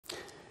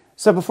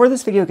So before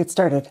this video gets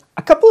started,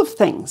 a couple of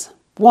things.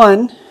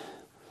 One,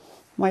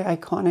 my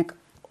iconic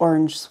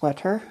orange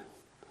sweater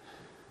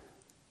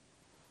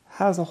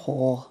has a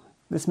hole.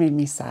 This made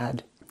me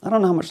sad. I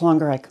don't know how much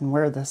longer I can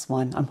wear this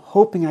one. I'm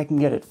hoping I can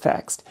get it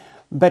fixed.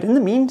 But in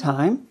the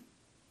meantime,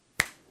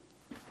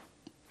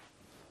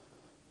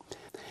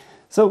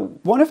 so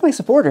one of my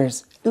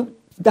supporters, who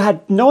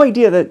had no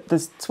idea that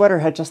this sweater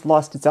had just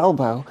lost its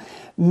elbow,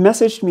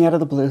 messaged me out of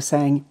the blue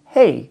saying,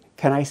 "Hey,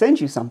 can I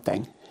send you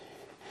something?"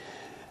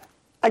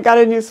 I got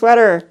a new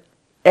sweater,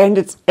 and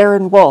it's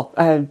Aran wool.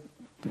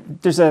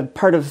 There's a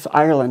part of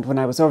Ireland when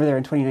I was over there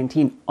in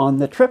 2019 on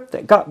the trip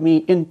that got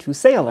me into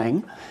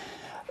sailing.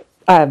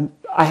 I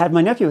had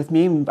my nephew with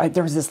me, and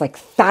there was this like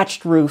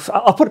thatched roof.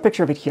 I'll put a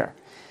picture of it here.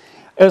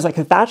 It was like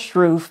a thatched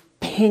roof,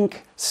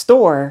 pink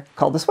store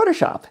called the Sweater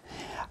Shop,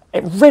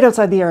 right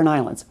outside the Aran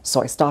Islands.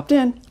 So I stopped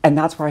in, and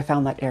that's where I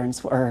found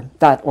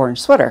that orange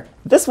sweater.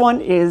 This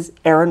one is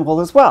Aran wool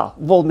as well,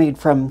 wool made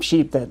from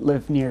sheep that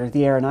live near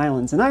the Aran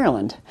Islands in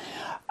Ireland.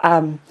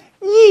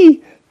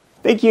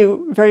 Thank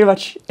you very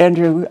much,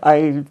 Andrew.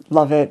 I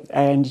love it.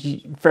 And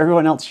for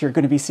everyone else, you're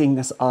going to be seeing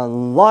this a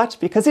lot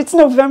because it's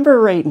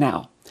November right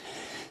now.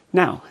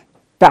 Now,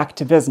 back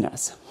to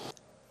business.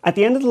 At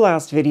the end of the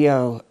last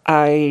video,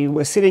 I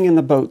was sitting in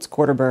the boat's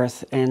quarter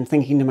berth and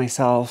thinking to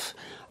myself,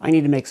 I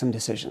need to make some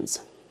decisions.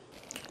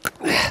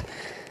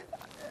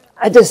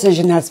 A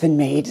decision has been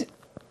made.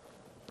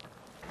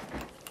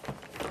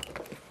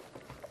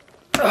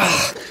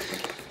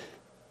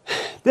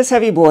 This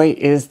heavy boy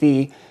is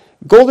the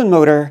Golden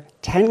Motor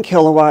 10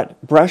 kilowatt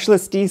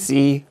brushless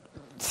DC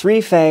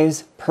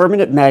 3-phase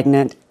permanent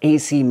magnet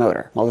AC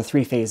motor. Well, the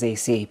 3-phase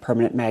AC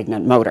permanent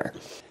magnet motor.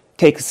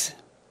 Takes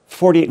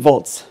 48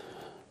 volts.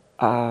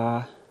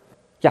 Yeah,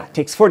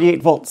 takes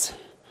 48 volts.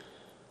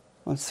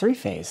 Well, it's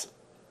 3-phase.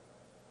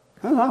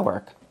 How does that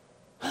work?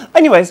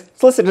 Anyways,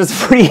 it's listed as a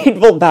 48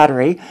 volt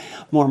battery.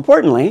 More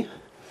importantly,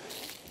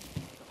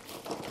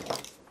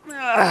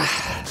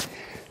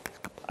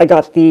 I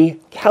got the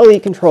Kelly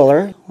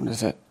controller. What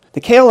is it?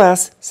 The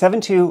KLS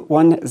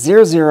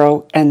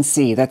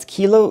 72100NC. That's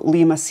Kilo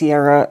Lima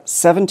Sierra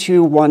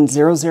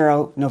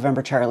 72100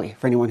 November Charlie,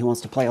 for anyone who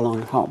wants to play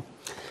along at home.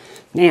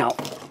 Now,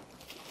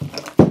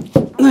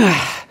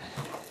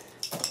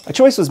 a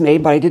choice was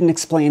made, but I didn't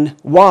explain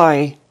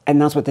why,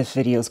 and that's what this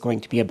video is going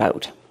to be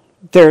about.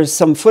 There's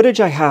some footage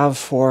I have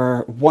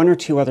for one or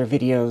two other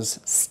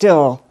videos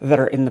still that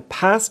are in the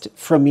past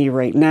from me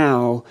right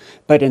now,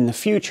 but in the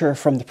future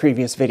from the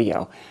previous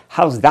video.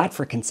 How's that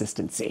for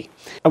consistency?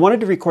 I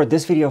wanted to record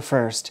this video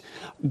first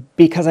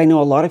because I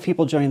know a lot of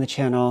people joined the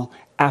channel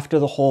after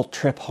the whole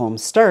trip home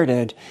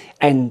started,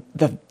 and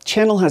the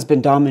channel has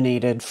been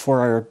dominated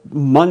for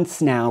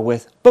months now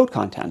with boat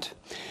content.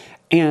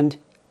 And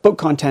boat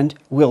content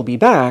will be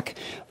back,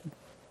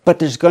 but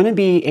there's going to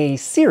be a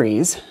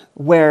series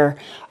where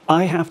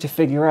I have to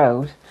figure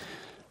out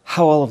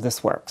how all of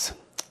this works.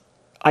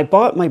 I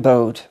bought my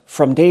boat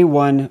from day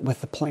one with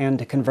the plan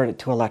to convert it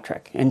to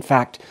electric. In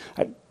fact,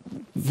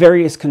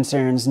 various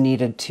concerns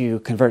needed to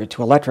convert it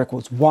to electric,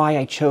 was why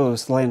I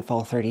chose the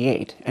Landfall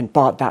 38 and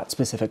bought that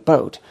specific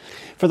boat.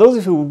 For those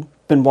of you who've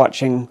been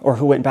watching or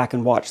who went back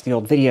and watched the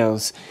old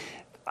videos,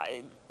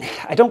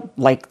 I don't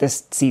like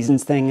this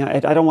seasons thing. I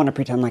don't want to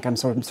pretend like I'm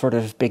some sort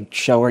of big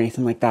show or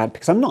anything like that,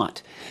 because I'm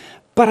not.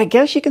 But I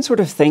guess you can sort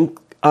of think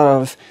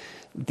of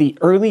the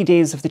early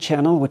days of the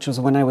channel, which was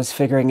when I was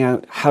figuring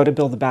out how to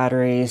build the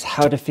batteries,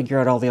 how to figure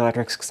out all the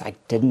electrics, because I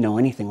didn't know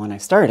anything when I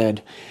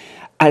started,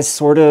 as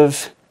sort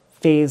of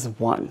phase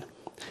one.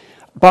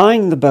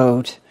 Buying the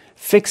boat,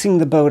 fixing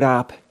the boat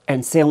up,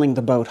 and sailing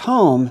the boat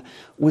home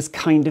was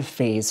kind of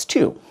phase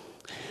two.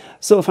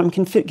 So if I'm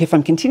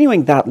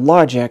continuing that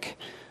logic,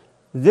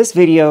 this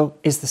video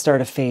is the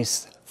start of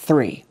phase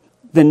three.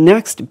 The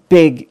next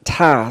big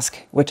task,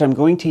 which I'm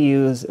going to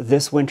use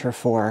this winter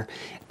for,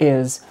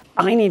 is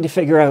I need to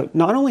figure out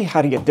not only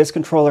how to get this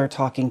controller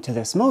talking to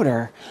this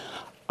motor,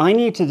 I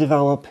need to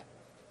develop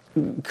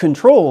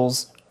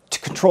controls to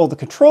control the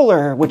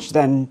controller, which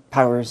then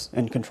powers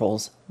and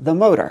controls the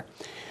motor.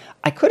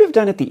 I could have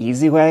done it the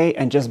easy way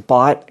and just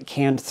bought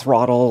canned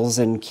throttles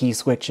and key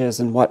switches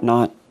and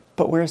whatnot,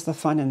 but where's the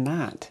fun in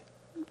that?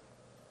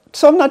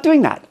 So I'm not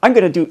doing that. I'm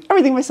going to do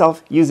everything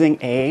myself using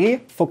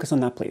a... Focus on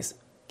that, please.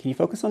 Can you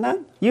focus on that?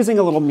 Using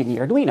a little mini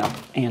Arduino.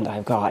 And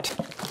I've got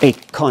a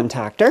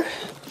contactor.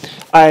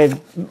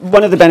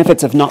 One of the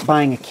benefits of not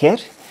buying a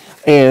kit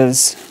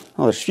is...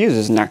 Oh, there's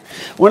fuses in there.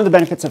 One of the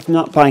benefits of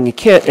not buying a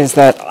kit is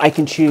that I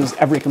can choose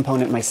every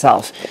component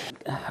myself.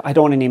 I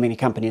don't want to name any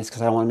companies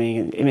because I don't want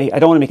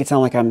to make it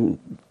sound like I'm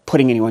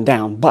putting anyone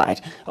down, but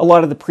a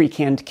lot of the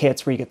pre-canned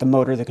kits where you get the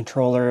motor, the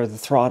controller, the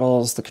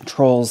throttles, the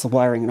controls, the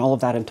wiring, and all of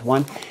that into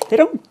one, they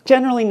don't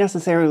generally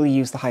necessarily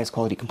use the highest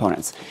quality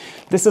components.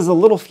 This is a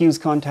little fuse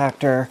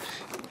contactor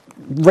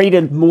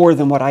rated more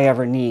than what I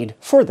ever need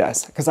for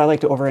this because I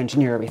like to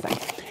over-engineer everything.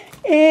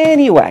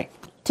 Anyway,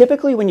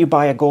 typically when you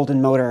buy a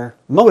Golden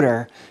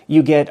Motor,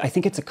 you get, I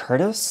think it's a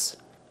Curtis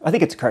I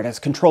think it's a card, it's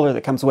a controller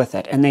that comes with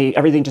it, and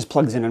everything just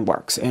plugs in and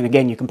works. And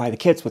again, you can buy the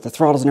kits with the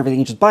throttles and everything,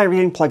 you just buy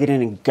everything, plug it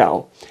in, and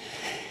go.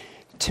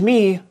 To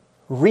me,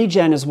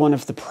 regen is one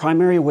of the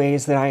primary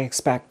ways that I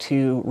expect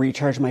to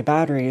recharge my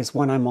batteries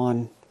when I'm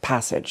on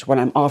passage, when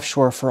I'm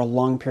offshore for a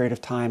long period of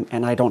time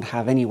and I don't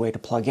have any way to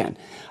plug in.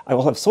 I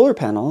will have solar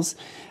panels,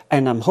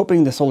 and I'm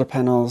hoping the solar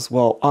panels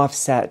will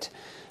offset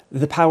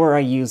the power I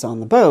use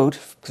on the boat,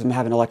 because I'm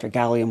having electric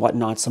galley and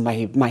whatnot, so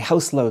my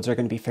house loads are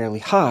going to be fairly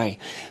high.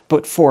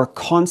 But for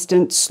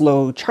constant,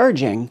 slow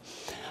charging,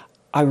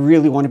 I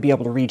really want to be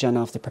able to regen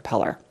off the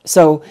propeller.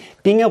 So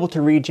being able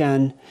to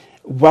regen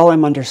while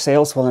I'm under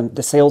sails, while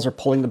the sails are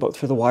pulling the boat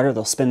through the water,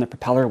 they'll spin the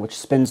propeller, which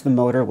spins the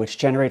motor, which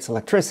generates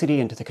electricity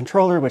into the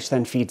controller, which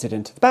then feeds it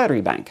into the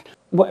battery bank.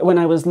 When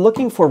I was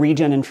looking for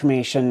regen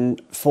information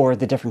for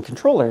the different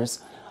controllers,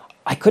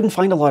 I couldn't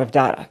find a lot of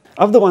data.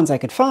 Of the ones I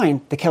could find,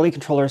 the Kelly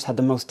controllers had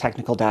the most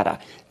technical data.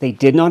 They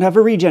did not have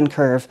a regen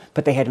curve,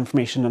 but they had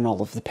information on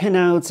all of the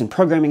pinouts and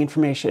programming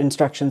information,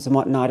 instructions and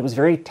whatnot. It was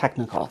very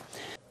technical.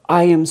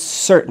 I am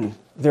certain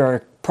there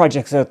are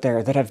projects out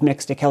there that have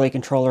mixed a Kelly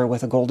controller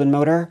with a Golden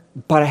motor,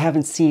 but I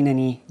haven't seen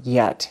any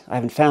yet. I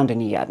haven't found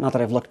any yet, not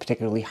that I've looked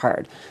particularly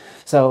hard.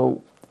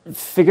 So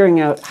figuring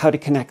out how to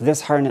connect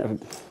this harness,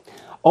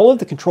 all of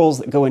the controls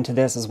that go into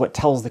this is what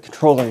tells the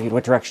controller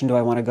what direction do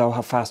I want to go,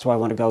 how fast do I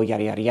want to go,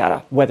 yada, yada,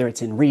 yada. Whether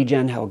it's in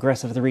regen, how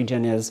aggressive the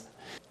regen is.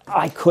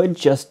 I could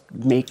just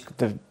make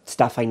the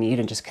stuff I need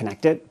and just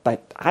connect it,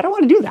 but I don't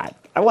want to do that.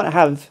 I want to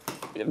have,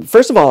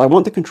 first of all, I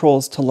want the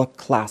controls to look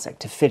classic,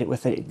 to fit it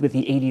with the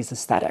 80s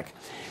aesthetic.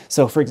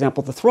 So for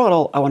example, the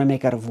throttle, I want to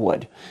make out of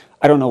wood.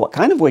 I don't know what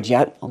kind of wood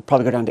yet. I'll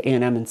probably go down to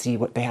A&M and see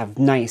what they have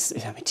nice.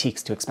 I mean,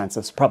 teak's too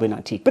expensive, so probably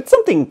not teak, but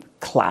something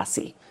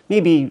classy.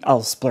 Maybe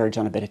I'll splurge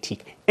on a bit of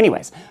teak.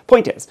 Anyways,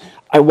 point is,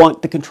 I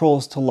want the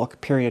controls to look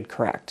period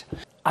correct.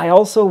 I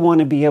also want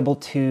to be able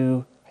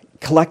to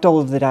collect all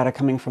of the data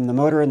coming from the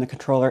motor and the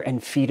controller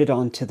and feed it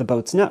onto the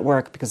boat's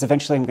network, because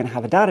eventually I'm going to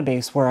have a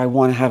database where I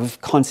want to have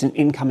constant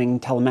incoming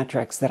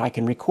telemetrics that I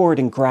can record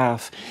and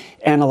graph,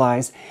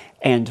 analyze,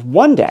 and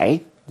one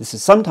day, this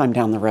is sometime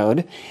down the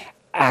road,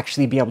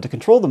 actually be able to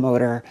control the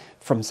motor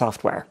from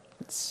software.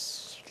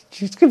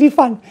 It's going to be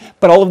fun.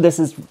 But all of this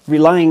is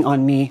relying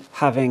on me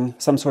having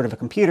some sort of a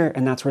computer,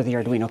 and that's where the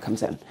Arduino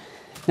comes in.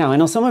 Now, I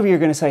know some of you are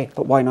going to say,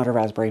 but why not a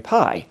Raspberry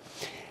Pi?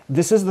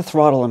 This is the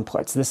throttle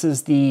inputs. This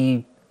is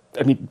the,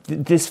 I mean,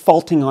 this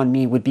faulting on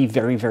me would be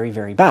very, very,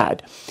 very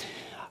bad.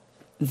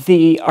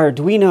 The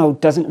Arduino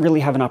doesn't really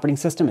have an operating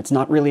system. It's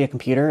not really a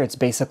computer. It's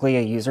basically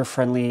a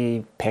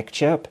user-friendly PIC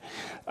chip.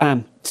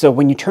 So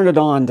when you turn it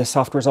on, the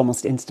software is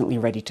almost instantly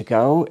ready to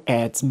go.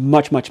 It's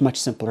much, much, much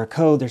simpler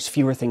code. There's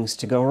fewer things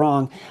to go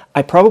wrong.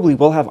 I probably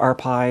will have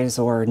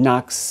RPIs or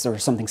NUCs or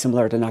something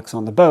similar to NUCs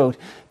on the boat,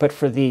 but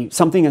for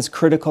something as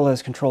critical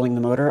as controlling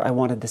the motor, I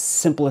wanted the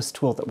simplest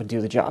tool that would do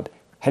the job,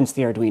 hence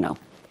the Arduino.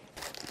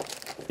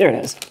 There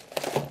it is.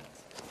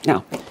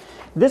 Now,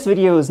 this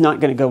video is not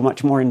going to go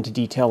much more into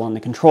detail on the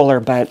controller,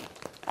 but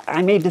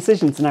I made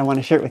decisions and I want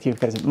to share it with you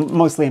because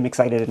mostly I'm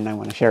excited and I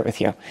want to share it with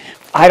you.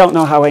 I don't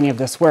know how any of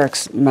this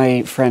works.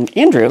 My friend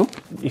Andrew,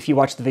 if you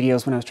watch the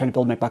videos when I was trying to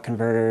build my buck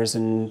converters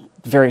and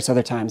various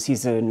other times,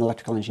 he's an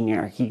electrical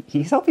engineer.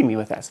 He's helping me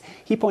with this.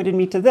 He pointed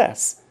me to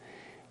this.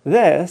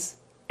 This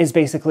is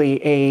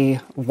basically a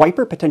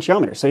wiper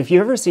potentiometer. So if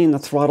you've ever seen the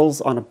throttles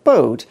on a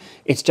boat,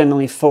 it's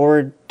generally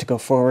forward to go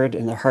forward,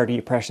 and the harder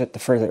you press it, the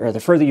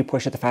further you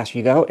push it, the faster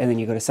you go, and then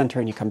you go to center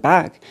and you come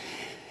back.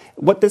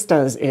 What this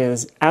does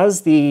is,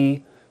 as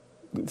the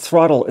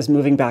throttle is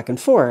moving back and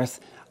forth,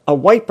 a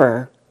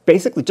wiper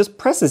basically just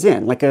presses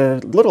in, like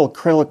a little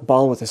acrylic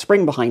ball with a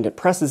spring behind it,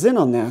 presses in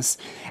on this,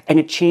 and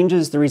it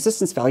changes the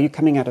resistance value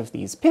coming out of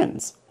these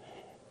pins.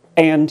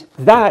 And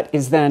that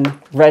is then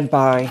read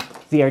by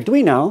the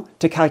Arduino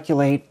to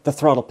calculate the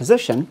throttle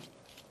position,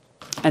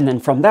 and then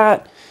from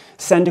that,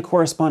 send a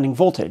corresponding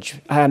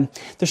voltage.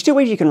 There's two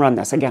ways you can run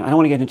this. Again, I don't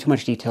want to get into too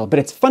much detail, but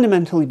it's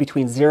fundamentally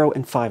between 0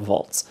 and 5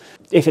 volts.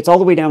 If it's all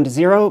the way down to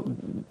 0,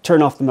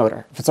 turn off the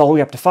motor. If it's all the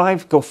way up to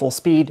 5, go full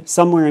speed,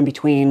 somewhere in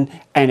between,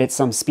 and it's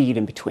some speed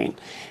in between.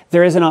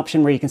 There is an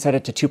option where you can set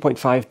it to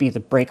 2.5 be the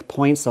break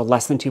point, so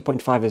less than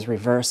 2.5 is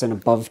reverse and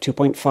above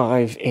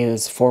 2.5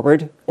 is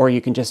forward, or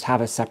you can just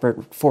have a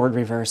separate forward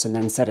reverse and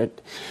then set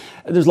it.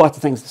 There's lots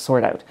of things to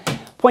sort out.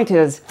 Point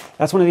is,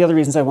 that's one of the other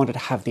reasons I wanted to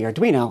have the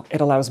Arduino.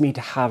 It allows me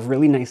to have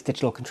really nice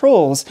digital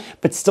controls,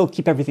 but still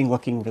keep everything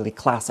looking really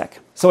classic.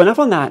 So enough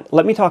on that.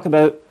 Let me talk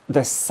about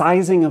the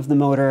sizing of the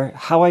motor,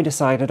 how I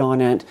decided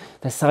on it,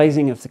 the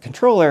sizing of the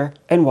controller,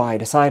 and why I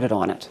decided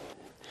on it.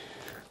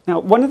 Now,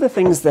 one of the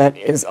things that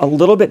is a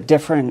little bit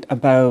different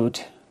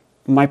about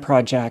my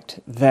project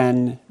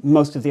than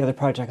most of the other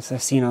projects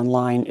I've seen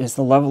online is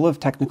the level of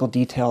technical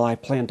detail I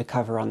plan to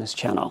cover on this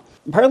channel.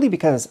 Partly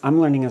because I'm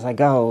learning as I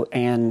go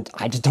and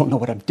I just don't know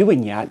what I'm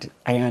doing yet,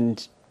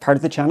 and part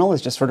of the channel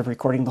is just sort of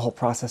recording the whole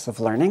process of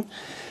learning.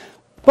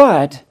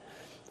 But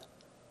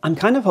I'm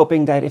kind of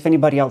hoping that if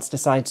anybody else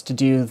decides to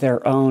do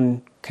their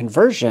own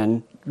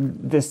conversion,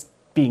 this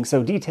being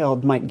so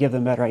detailed might give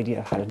them a better idea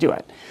of how to do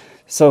it.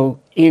 So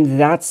in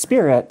that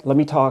spirit, let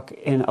me talk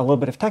in a little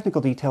bit of technical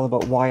detail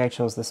about why I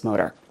chose this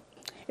motor.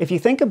 If you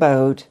think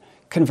about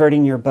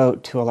converting your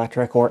boat to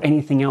electric or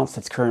anything else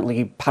that's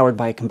currently powered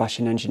by a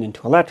combustion engine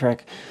into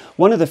electric,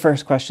 one of the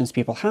first questions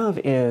people have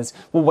is,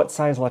 well, what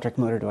size electric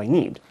motor do I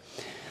need?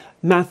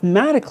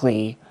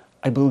 Mathematically,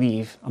 I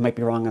believe, I might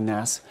be wrong on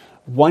this,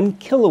 1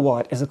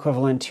 kilowatt is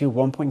equivalent to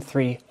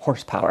 1.3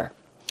 horsepower.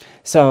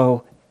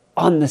 So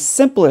on the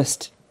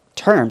simplest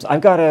terms,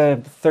 I've got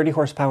a 30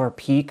 horsepower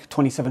peak,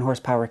 27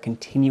 horsepower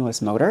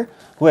continuous motor,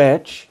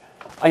 which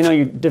I know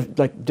you're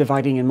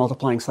dividing and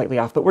multiplying slightly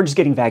off, but we're just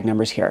getting vague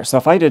numbers here. So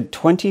if I did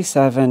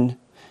 27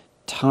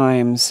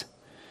 times,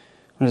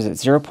 what is it,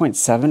 0.7,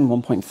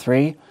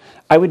 1.3,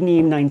 I would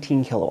need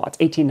 19 kilowatts,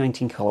 18,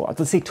 19 kilowatts.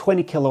 Let's say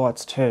 20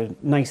 kilowatts to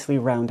nicely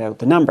round out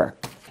the number,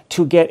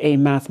 to get a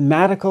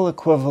mathematical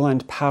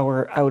equivalent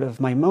power out of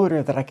my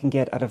motor that I can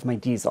get out of my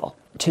diesel.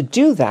 To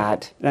do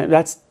that,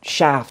 that's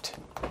shaft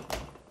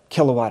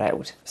kilowatt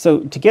out.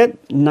 So to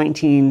get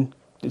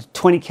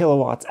 20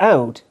 kilowatts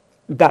out,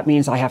 that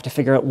means I have to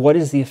figure out what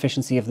is the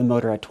efficiency of the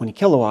motor at 20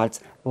 kilowatts.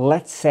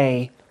 Let's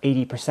say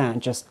 80%,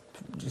 just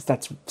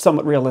that's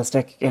somewhat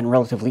realistic and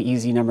relatively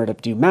easy number to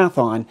do math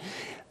on.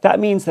 That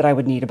means that I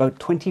would need about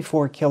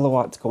 24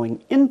 kilowatts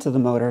going into the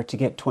motor to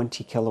get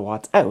 20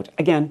 kilowatts out.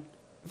 Again,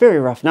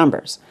 very rough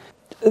numbers.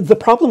 The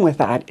problem with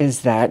that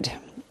is that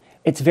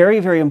it's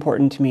very, very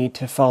important to me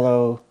to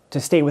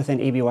stay within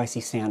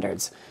ABYC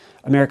standards.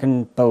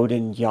 American Boat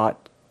and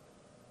Yacht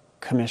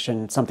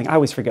Commission, something, I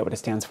always forget what it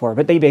stands for,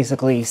 but they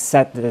basically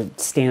set the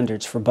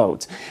standards for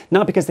boats.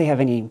 Not because they have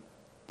any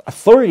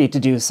authority to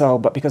do so,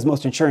 but because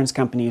most insurance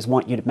companies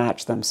want you to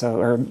match them,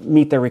 or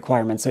meet their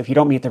requirements. So if you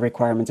don't meet the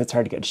requirements, it's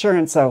hard to get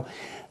insurance. So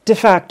de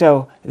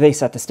facto, they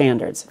set the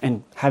standards,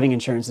 and having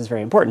insurance is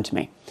very important to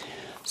me.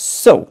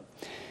 So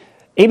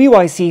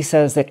ABYC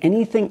says that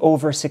anything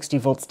over 60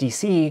 volts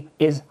DC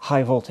is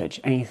high voltage.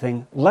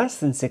 Anything less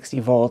than 60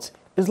 volts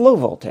is low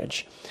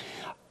voltage.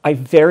 I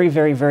very,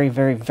 very, very,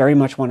 very, very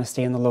much want to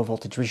stay in the low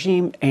voltage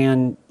regime,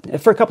 and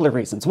for a couple of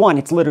reasons. One,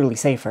 it's literally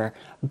safer.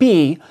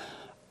 B,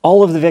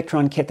 all of the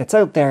Victron kit that's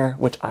out there,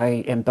 which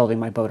I am building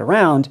my boat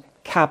around,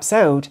 caps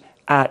out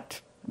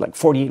at like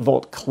 48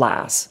 volt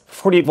class.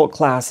 48 volt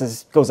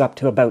class goes up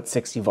to about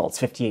 60 volts,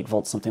 58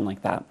 volts, something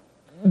like that.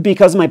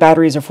 Because my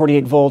batteries are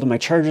 48 volt and my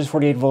charger is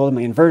 48 volt and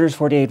my inverter is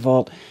 48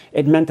 volt,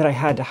 it meant that I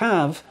had to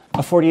have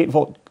a 48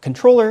 volt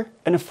controller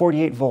and a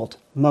 48 volt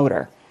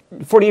motor.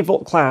 48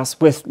 volt class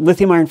with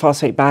lithium iron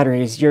phosphate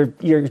batteries,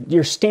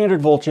 your standard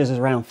voltage is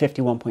around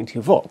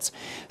 51.2 volts.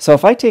 So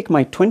if I take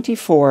my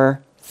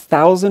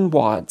 24,000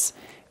 watts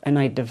and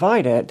I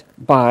divide it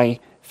by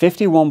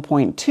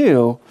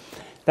 51.2,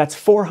 that's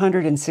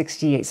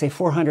 468, say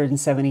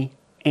 470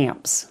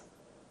 amps.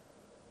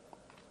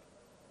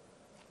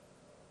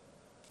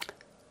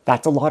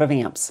 That's a lot of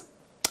amps.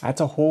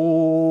 That's a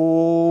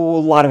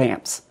whole lot of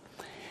amps.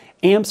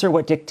 Amps are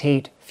what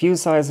dictate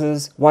fuse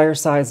sizes, wire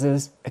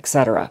sizes,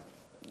 etc.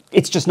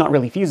 It's just not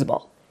really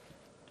feasible,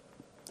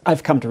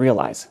 I've come to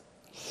realize.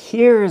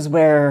 Here's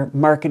where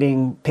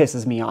marketing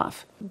pisses me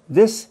off.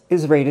 This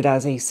is rated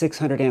as a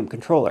 600 amp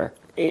controller.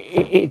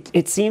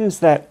 It seems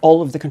that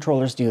all of the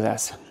controllers do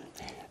this.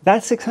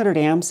 That 600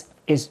 amps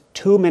is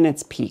 2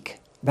 minutes peak.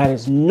 That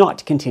is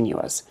not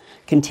continuous.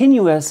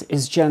 Continuous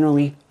is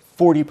generally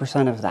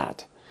 40% of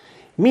that,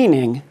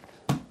 meaning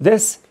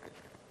this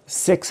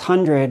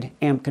 600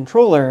 amp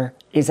controller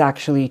is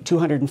actually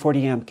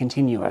 240 amp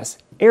continuous,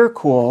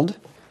 air-cooled,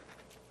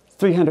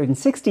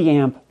 360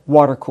 amp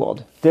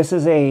water-cooled. This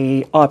is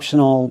a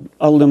optional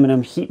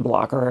aluminum heat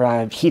block or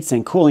a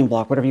heatsink cooling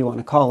block, whatever you want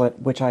to call it,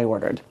 which I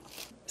ordered.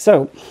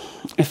 So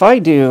if I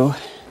do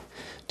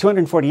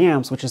 240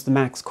 amps, which is the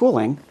max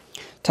cooling,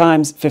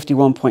 times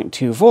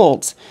 51.2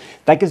 volts,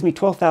 that gives me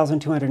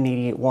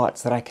 12,288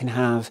 watts that I can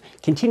have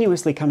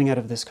continuously coming out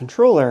of this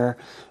controller,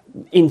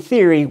 in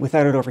theory,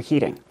 without it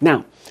overheating.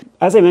 Now,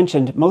 as I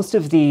mentioned, most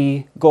of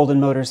the Golden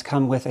motors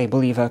come with, I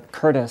believe, a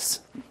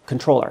Curtis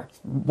controller.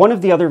 One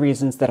of the other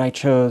reasons that I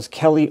chose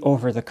Kelly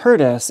over the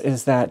Curtis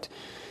is that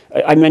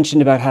I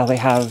mentioned about how they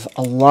have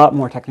a lot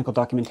more technical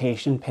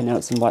documentation,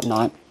 pinouts and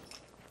whatnot.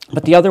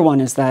 But the other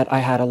one is that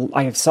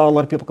I saw a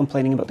lot of people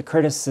complaining about the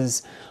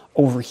Curtis's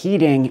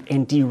overheating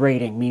and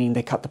derating, meaning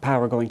they cut the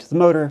power going to the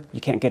motor,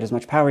 you can't get as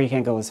much power, you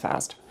can't go as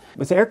fast.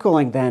 With air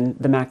cooling, then,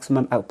 the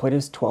maximum output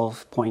is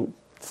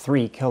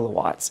 12.3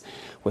 kilowatts.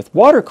 With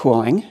water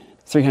cooling,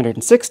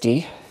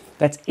 360,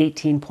 that's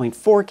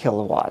 18.4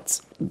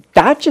 kilowatts.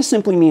 That just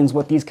simply means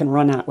what these can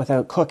run at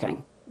without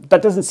cooking.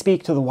 That doesn't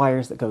speak to the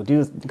wires that go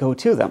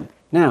to them.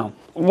 Now,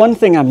 one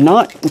thing I'm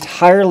not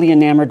entirely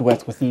enamored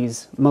with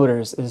these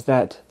motors is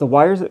that the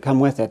wires that come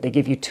with it, they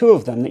give you 2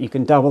 of them that you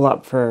can double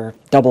up for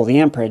double the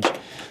amperage,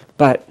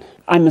 but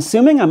I'm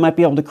assuming I might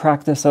be able to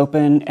crack this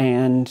open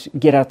and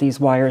get out these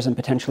wires and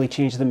potentially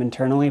change them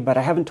internally, but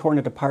I haven't torn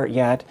it apart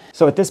yet.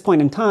 So at this point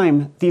in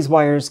time, these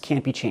wires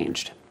can't be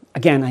changed.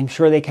 Again, I'm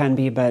sure they can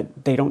be,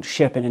 but they don't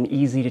ship in an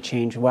easy to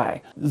change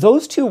way.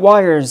 Those two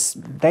wires,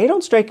 they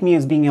don't strike me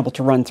as being able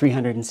to run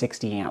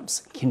 360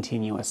 amps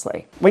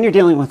continuously. When you're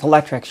dealing with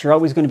electrics, you're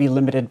always going to be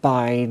limited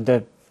by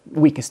the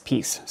weakest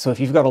piece. So if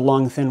you've got a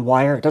long, thin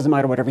wire, it doesn't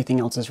matter what everything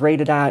else is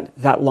rated at,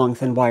 that long,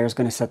 thin wire is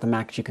going to set the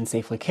max you can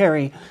safely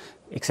carry,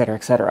 etc.,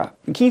 etc.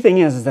 The key thing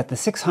is that the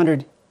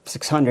 600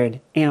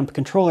 amp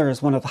controller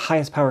is one of the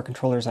highest power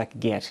controllers I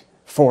could get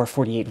for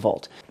 48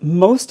 volt.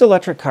 Most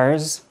electric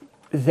cars,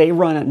 they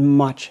run at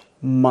much,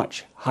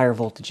 much higher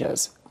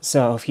voltages.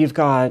 So if you've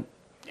got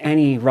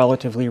any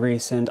relatively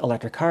recent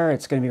electric car,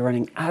 it's going to be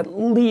running at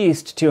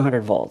least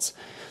 200 volts.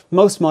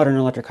 Most modern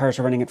electric cars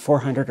are running at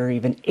 400 or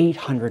even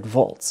 800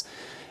 volts.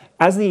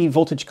 As the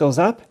voltage goes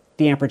up,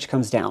 the amperage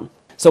comes down.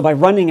 So by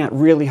running at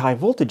really high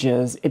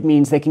voltages, it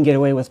means they can get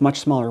away with much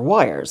smaller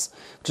wires,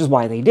 which is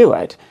why they do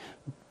it.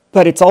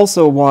 But it's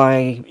also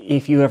why,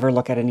 if you ever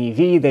look at an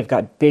EV, they've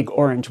got big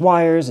orange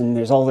wires and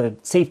there's all the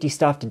safety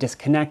stuff to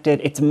disconnect it.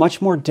 It's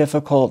much more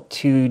difficult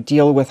to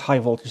deal with high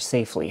voltage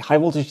safely. High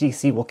voltage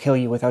DC will kill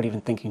you without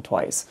even thinking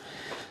twice.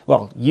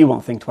 Well, you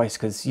won't think twice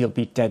because you'll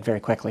be dead very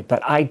quickly,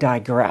 but I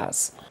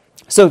digress.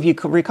 So if you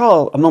could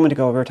recall, a moment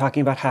ago we were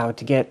talking about how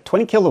to get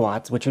 20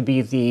 kilowatts, which would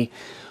be the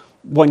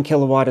 1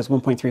 kilowatt is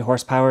 1.3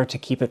 horsepower to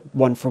keep it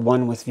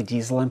 1-for-1 with the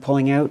diesel I'm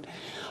pulling out.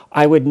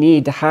 I would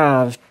need to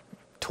have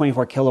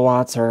 24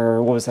 kilowatts,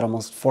 or what was it,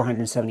 almost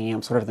 470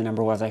 amps, whatever the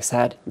number was I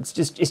said. It's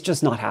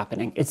just not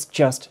happening. It's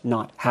just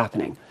not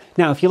happening.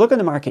 Now, if you look in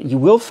the market, you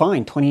will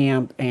find 20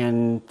 amp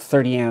and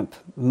 30 amp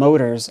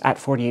motors at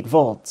 48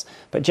 volts,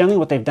 but generally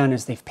what they've done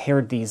is they've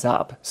paired these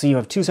up. So you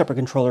have two separate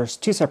controllers,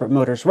 two separate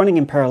motors running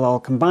in parallel,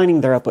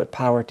 combining their output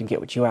power to get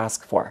what you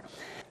ask for.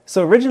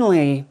 So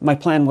originally, my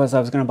plan was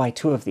I was going to buy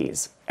two of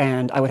these,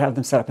 and I would have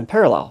them set up in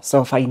parallel.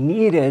 So if I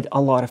needed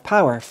a lot of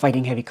power,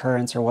 fighting heavy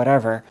currents or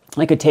whatever,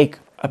 I could take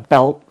a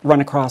belt,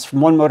 run across from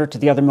one motor to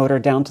the other motor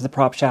down to the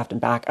prop shaft and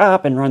back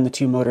up and run the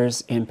two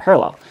motors in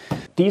parallel.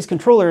 These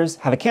controllers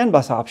have a CAN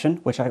bus option,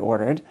 which I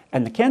ordered,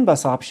 and the CAN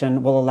bus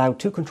option will allow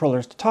two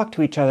controllers to talk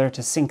to each other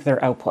to sync their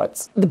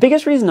outputs. The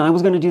biggest reason I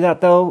was going to do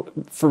that, though,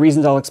 for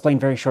reasons I'll explain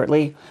very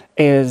shortly,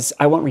 is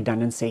I want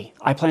redundancy.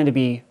 I plan to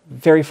be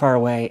very far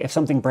away. If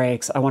something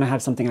breaks, I want to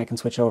have something I can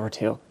switch over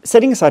to.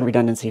 Setting aside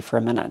redundancy for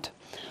a minute,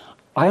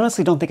 I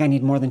honestly don't think I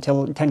need more than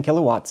 10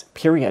 kilowatts,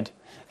 period.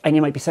 And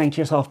you might be saying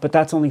to yourself, but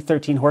that's only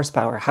 13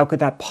 horsepower. How could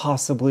that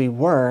possibly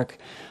work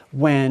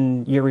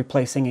when you're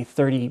replacing a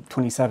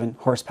 27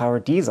 horsepower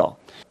diesel?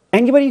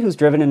 Anybody who's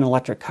driven an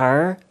electric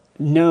car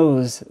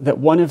knows that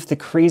one of the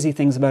crazy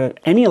things about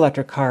any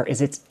electric car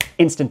is its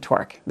instant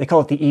torque. They call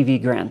it the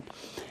EV grin.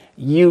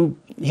 You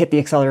hit the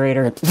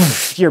accelerator,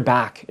 you're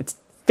back. It's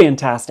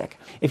fantastic.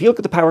 If you look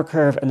at the power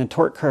curve and the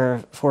torque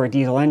curve for a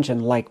diesel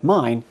engine like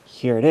mine,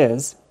 here it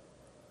is,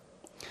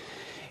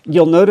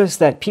 you'll notice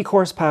that peak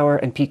horsepower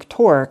and peak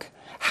torque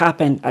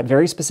happen at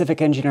very specific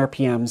engine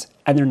RPMs,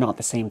 and they're not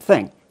the same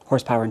thing.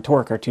 Horsepower and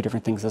torque are two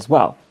different things as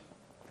well.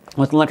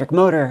 With an electric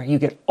motor, you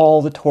get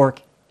all the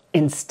torque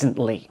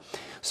instantly.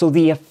 So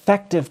the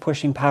effective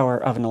pushing power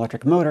of an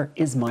electric motor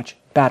is much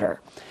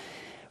better.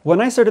 When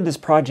I started this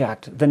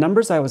project, the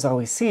numbers I was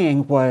always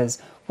seeing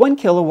was 1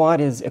 kilowatt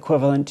is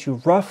equivalent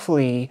to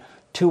roughly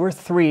 2 or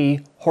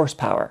 3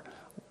 horsepower.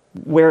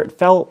 Where it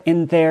fell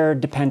in there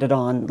depended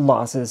on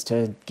losses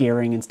to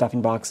gearing and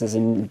stuffing boxes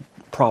and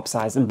prop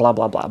size and blah,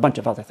 blah, blah, a bunch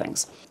of other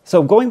things.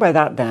 So going by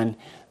that then,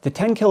 the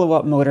 10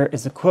 kilowatt motor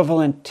is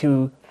equivalent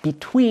to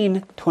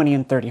between 20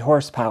 and 30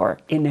 horsepower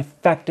in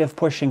effective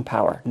pushing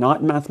power,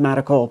 not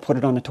mathematical, put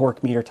it on a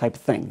torque meter type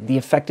thing, the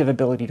effective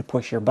ability to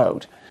push your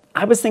boat.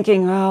 I was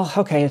thinking, well,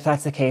 okay, if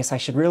that's the case, I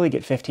should really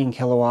get 15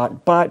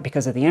 kilowatt, but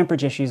because of the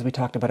amperage issues we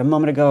talked about a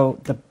moment ago,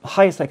 the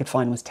highest I could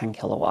find was 10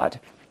 kilowatt.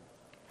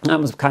 That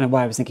was kind of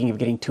why I was thinking of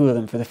getting two of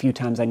them for the few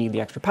times I need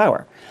the extra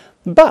power.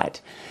 But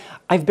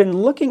I've been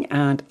looking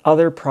at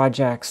other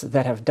projects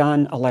that have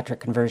done electric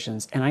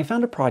conversions, and I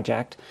found a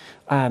project,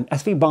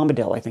 SV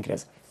Bombadil, I think it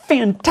is.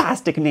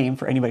 Fantastic name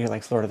for anybody who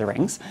likes Lord of the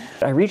Rings.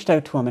 I reached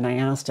out to him and I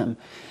asked him,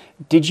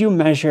 did you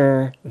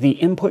measure the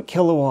input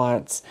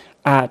kilowatts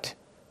at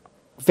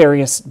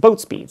various boat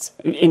speeds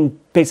in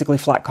basically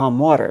flat calm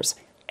waters?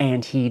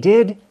 And he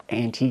did,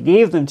 and he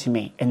gave them to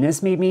me, and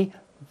this made me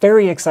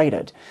very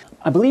excited.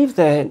 I believe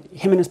that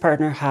him and his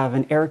partner have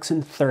an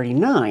Ericson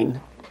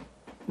 39,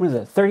 what is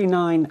it,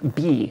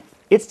 39B.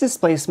 Its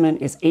displacement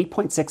is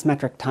 8.6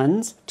 metric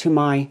tons to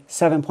my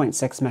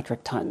 7.6 metric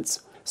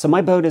tons. So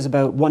my boat is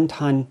about 1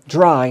 ton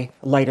dry,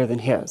 lighter than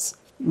his.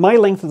 My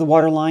length of the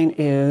waterline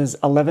is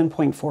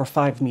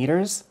 11.45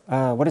 meters.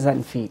 What is that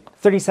in feet?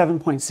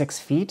 37.6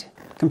 feet,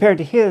 compared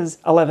to his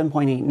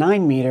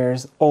 11.89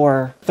 meters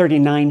or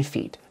 39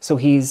 feet. So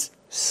he's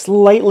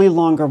slightly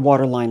longer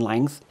waterline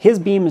length. His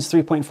beam is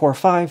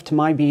 3.45 to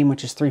my beam,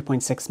 which is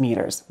 3.6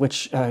 meters,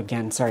 which,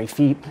 again, sorry,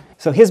 feet.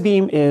 So his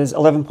beam is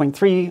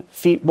 11.3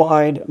 feet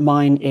wide,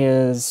 mine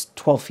is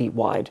 12 feet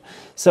wide.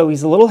 So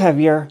he's a little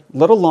heavier, a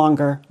little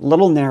longer, a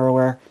little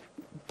narrower,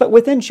 but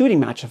within shooting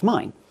match of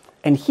mine.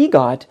 And he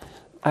got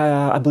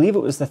I believe it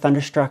was the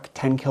Thunderstruck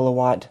 10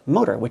 kilowatt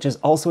motor, which is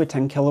also a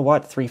 10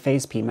 kilowatt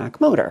three-phase PMAC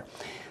motor.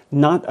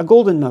 Not a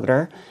golden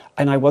motor,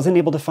 and I wasn't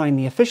able to find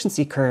the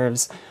efficiency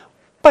curves,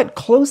 but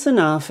close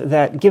enough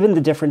that given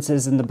the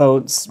differences in the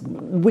boats,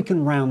 we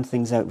can round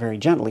things out very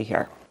gently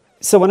here.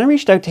 So when I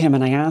reached out to him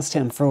and I asked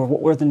him for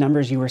what were the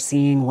numbers you were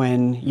seeing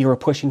when you were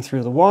pushing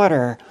through the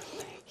water,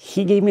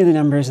 he gave me the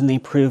numbers and they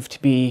proved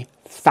to be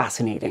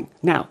fascinating.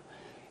 Now,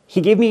 he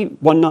gave me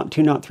 1 knot,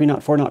 2 knot, 3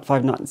 knot, 4 knot,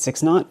 5 knot, and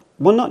 6 knot.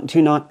 1 knot and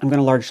 2 knot, I'm going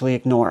to largely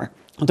ignore.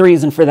 The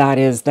reason for that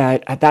is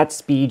that at that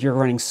speed, you're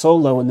running so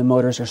low and the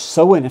motors are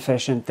so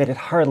inefficient that it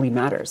hardly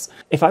matters.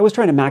 If I was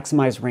trying to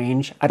maximize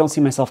range, I don't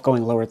see myself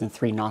going lower than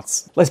 3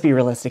 knots. Let's be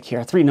realistic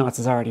here. 3 knots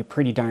is already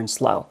pretty darn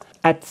slow.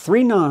 At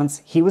 3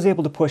 knots, he was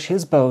able to push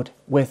his boat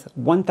with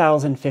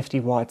 1,050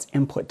 watts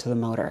input to the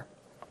motor.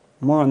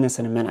 More on this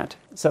in a minute.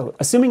 So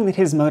assuming that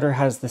his motor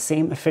has the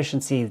same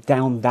efficiency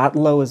down that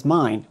low as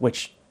mine,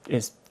 which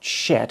is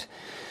shit,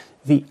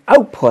 the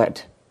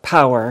output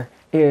power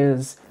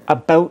is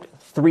about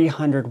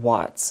 300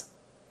 watts.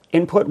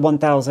 Input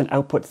 1,000,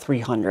 output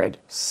 300.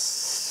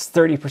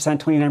 30%,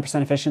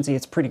 29% efficiency,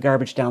 it's pretty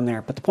garbage down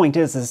there. But the point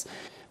is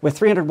with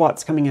 300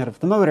 watts coming out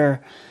of the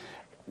motor,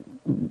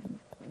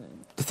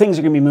 the things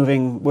are going to be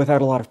moving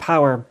without a lot of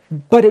power,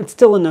 but it's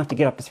still enough to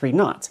get up to 3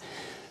 knots.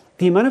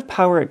 The amount of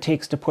power it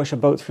takes to push a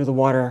boat through the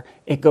water,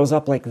 it goes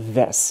up like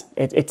this.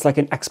 It's like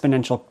an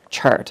exponential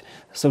chart.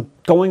 So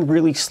going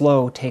really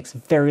slow takes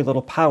very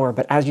little power,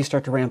 but as you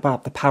start to ramp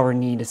up, the power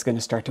need is going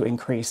to start to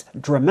increase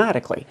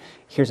dramatically.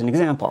 Here's an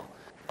example.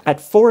 At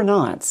 4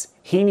 knots,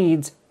 he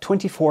needs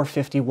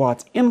 2450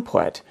 watts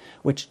input,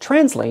 which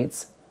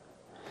translates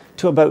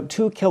to about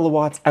 2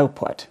 kilowatts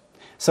output.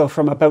 So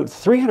from about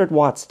 300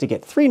 watts to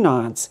get 3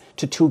 knots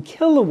to 2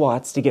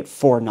 kilowatts to get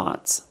 4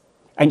 knots.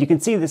 And you can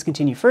see this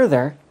continue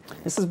further.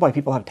 This is why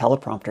people have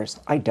teleprompters.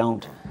 I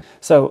don't.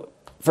 So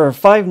for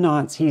 5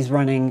 knots, he's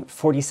running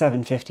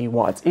 4750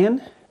 watts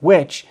in,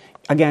 which,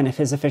 again, if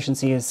his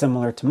efficiency is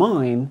similar to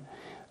mine,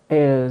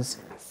 is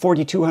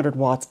 4200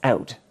 watts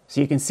out.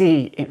 So you can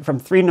see from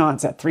 3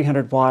 knots at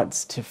 300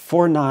 watts to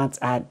 4 knots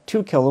at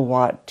 2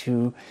 kilowatt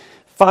to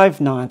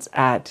 5 knots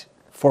at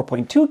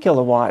 4.2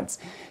 kilowatts,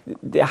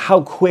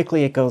 how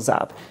quickly it goes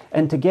up.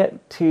 And to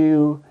get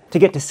to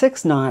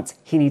 6 knots,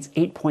 he needs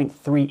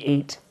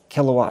 8.38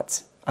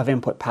 kilowatts of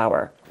input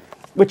power,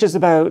 which is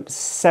about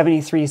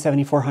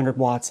 7,400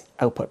 watts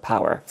output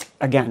power.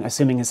 Again,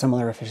 assuming a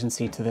similar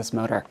efficiency to this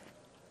motor.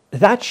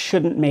 That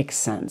shouldn't make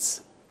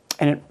sense,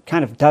 and it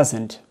kind of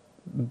doesn't,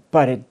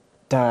 but it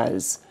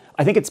does.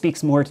 I think it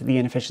speaks more to the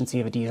inefficiency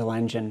of a diesel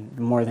engine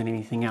more than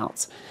anything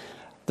else.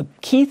 The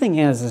key thing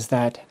is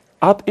that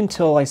up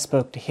until I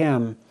spoke to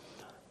him,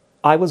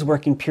 I was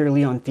working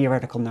purely on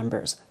theoretical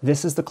numbers.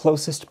 This is the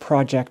closest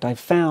project I've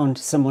found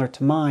similar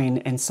to mine,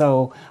 and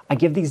so I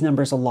give these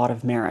numbers a lot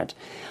of merit.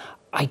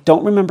 I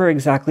don't remember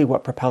exactly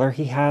what propeller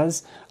he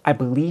has. I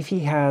believe he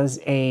has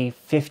a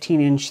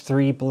 15-inch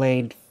three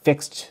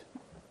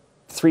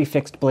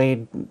fixed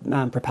blade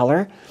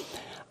propeller.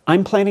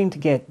 I'm planning to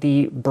get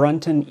the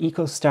Brunton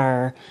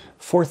EcoStar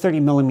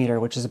 430mm,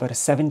 which is about a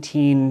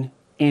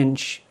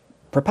 17-inch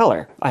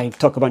propeller. I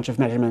took a bunch of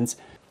measurements.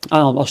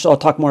 I'll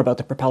talk more about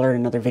the propeller in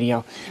another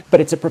video,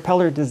 but it's a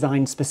propeller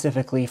designed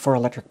specifically for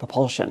electric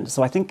propulsion.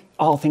 So I think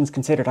all things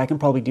considered, I can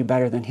probably do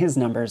better than his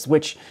numbers,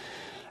 which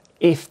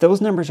if those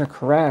numbers are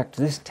correct,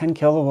 this 10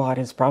 kilowatt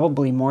is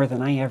probably more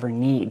than I ever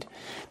need.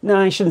 No,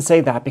 I shouldn't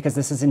say that because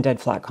this is in dead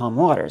flat calm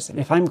waters.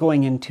 If I'm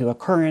going into a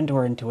current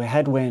or into a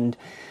headwind,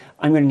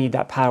 I'm going to need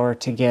that power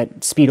to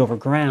get speed over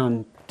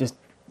ground,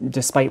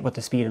 despite what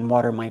the speed in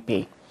water might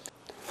be.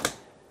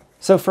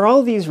 So for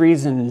all these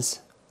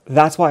reasons,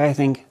 that's why I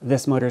think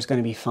this motor is going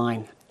to be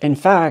fine. In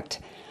fact,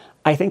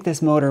 I think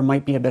this motor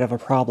might be a bit of a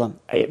problem.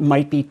 It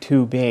might be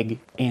too big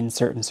in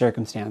certain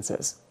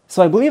circumstances.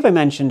 So I believe I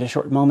mentioned a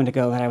short moment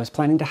ago that I was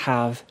planning to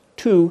have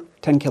 2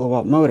 10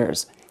 kilowatt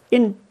motors.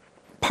 In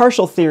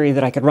partial theory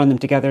that I could run them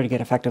together to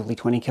get effectively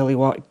 20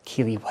 kilowatt,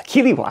 I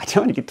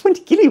want to get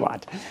 20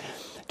 kilowatt,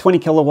 20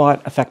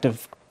 kilowatt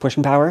effective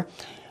pushing power.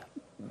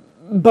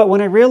 But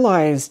when I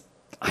realized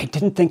I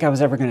didn't think I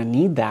was ever going to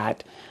need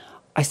that,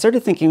 I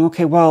started thinking,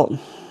 okay, well,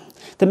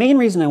 the main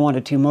reason I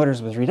wanted 2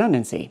 motors was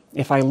redundancy.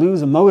 If I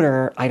lose a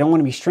motor, I don't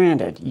want to be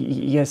stranded.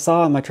 You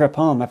saw on my trip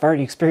home, I've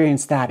already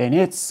experienced that and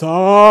it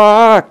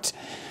sucked.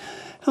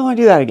 I don't want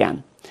to do that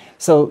again.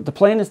 So the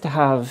plan is to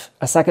have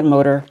a second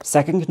motor,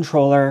 second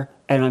controller,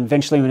 and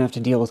eventually I'm going to have to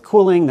deal with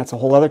cooling. That's a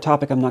whole other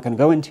topic I'm not going to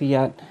go into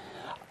yet.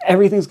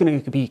 Everything's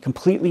going to be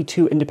completely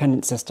 2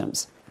 independent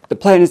systems. The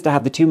plan is to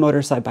have the 2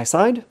 motors side by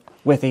side,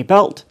 with a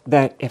belt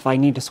that if I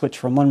need to switch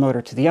from one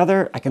motor to the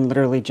other, I can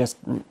literally just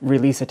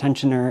release a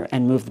tensioner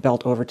and move the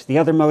belt over to the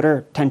other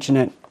motor, tension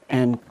it,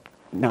 and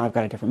now I've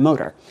got a different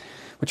motor,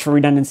 which for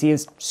redundancy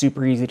is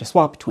super easy to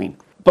swap between.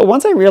 But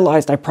once I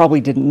realized I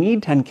probably didn't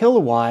need 10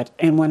 kilowatt,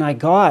 and when I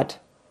got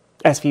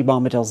SV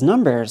Bombadil's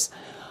numbers,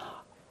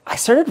 I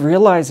started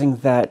realizing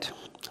that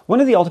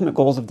one of the ultimate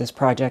goals of this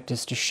project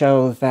is to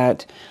show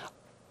that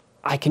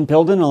I can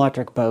build an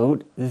electric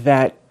boat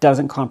that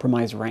doesn't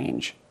compromise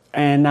range.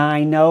 And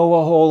I know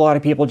a whole lot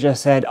of people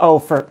just said,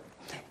 oh,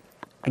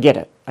 I get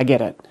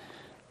it.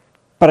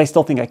 But I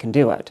still think I can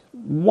do it.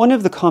 One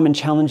of the common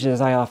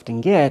challenges I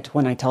often get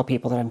when I tell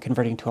people that I'm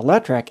converting to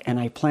electric and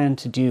I plan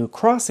to do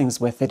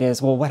crossings with it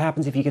is, well, what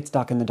happens if you get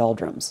stuck in the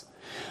doldrums?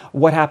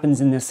 What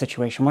happens in this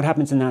situation? What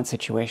happens in that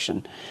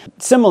situation?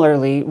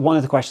 Similarly, one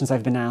of the questions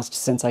I've been asked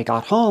since I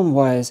got home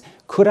was,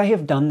 could I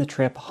have done the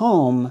trip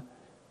home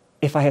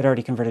if I had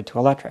already converted to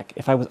electric?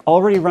 If I was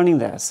already running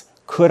this,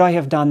 could I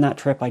have done that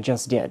trip I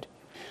just did?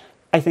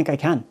 I think I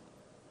can.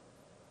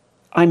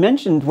 I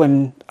mentioned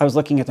when I was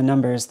looking at the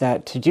numbers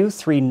that to do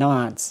 3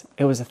 knots,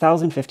 it was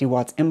 1,050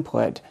 watts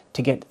input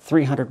to get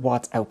 300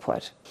 watts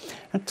output.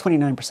 That's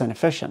 29%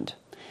 efficient.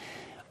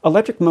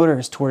 Electric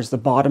motors, towards the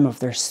bottom of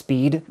their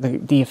speed,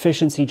 the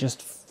efficiency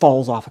just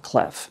falls off a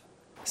cliff.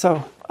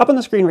 So up on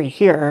the screen right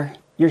here,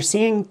 you're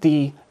seeing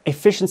the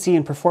efficiency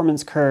and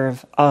performance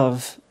curve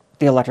of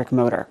the electric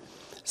motor.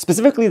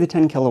 Specifically the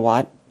 10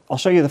 kilowatt. I'll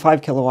show you the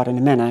 5 kilowatt in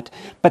a minute,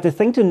 but the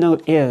thing to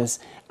note is,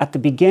 at the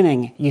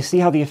beginning, you see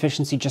how the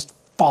efficiency just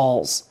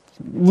falls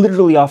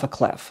literally off a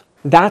cliff.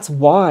 That's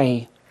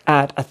why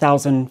at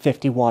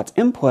 1,050 watts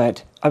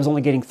input, I would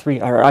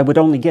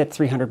only get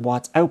 300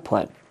 watts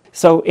output.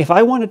 So if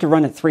I wanted to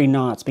run at 3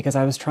 knots because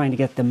I was trying to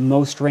get the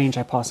most range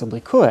I possibly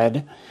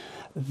could,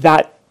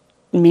 that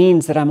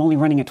means that I'm only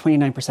running at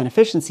 29%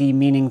 efficiency,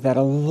 meaning that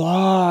a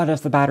lot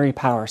of the battery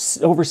power,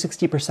 over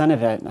 60%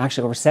 of it,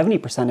 actually over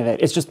 70% of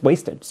it, is just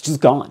wasted. It's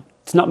just gone.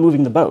 It's not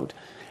moving the boat.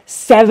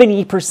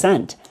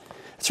 70%.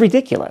 It's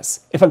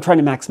ridiculous if I'm trying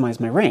to maximize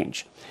my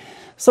range.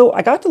 So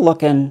I got to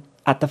looking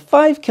at the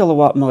 5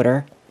 kilowatt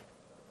motor,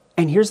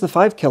 and here's the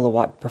 5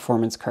 kilowatt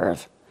performance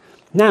curve.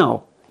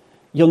 Now,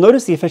 you'll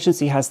notice the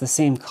efficiency has the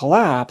same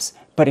collapse,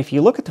 but if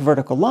you look at the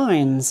vertical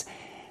lines,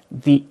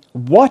 the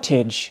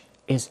wattage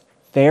is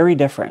very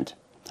different.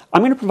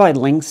 I'm going to provide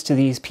links to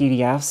these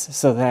PDFs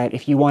so that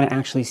if you want to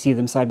actually see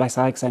them side by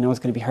side, because I know it's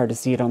going to be hard to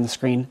see it on the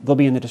screen, they'll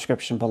be in the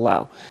description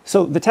below.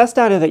 So the test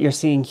data that you're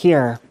seeing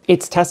here,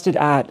 it's tested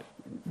at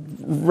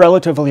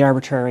relatively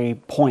arbitrary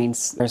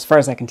points, as far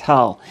as I can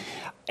tell.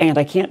 And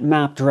I can't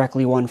map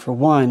directly one for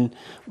one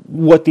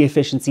what the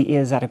efficiency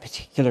is at a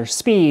particular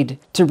speed.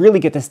 To really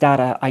get this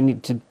data, I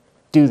need to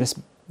do this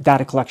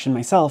data collection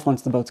myself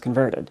once the boat's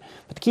converted.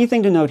 But the key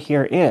thing to note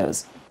here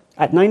is,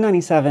 at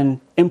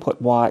 997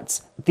 input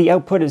watts, the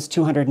output is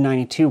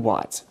 292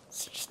 watts.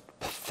 It's just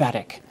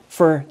pathetic.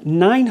 For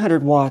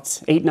 900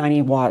 watts,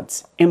 890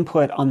 watts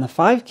input on the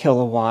 5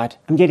 kilowatt,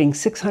 I'm getting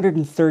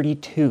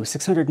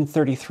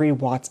 633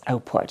 watts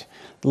output.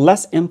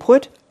 Less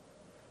input,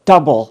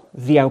 double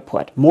the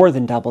output, more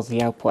than doubles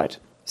the output.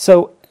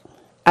 So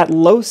at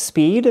low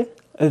speed,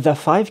 the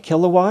 5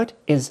 kilowatt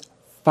is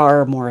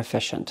far more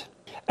efficient.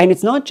 And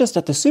it's not just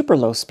at the super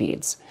low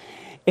speeds.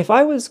 If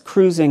I was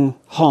cruising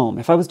home,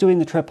 if I was doing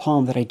the trip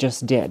home that I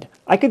just did,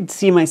 I could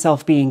see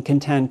myself being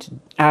content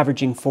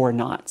averaging 4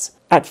 knots.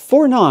 At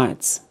 4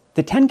 knots,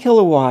 the 10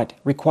 kilowatt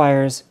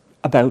requires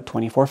about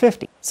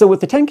 2450. So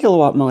with the 10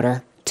 kilowatt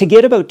motor, to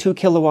get about 2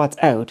 kilowatts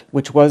out,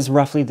 which was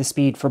roughly the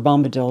speed for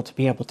Bombadil to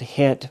be able to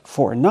hit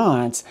 4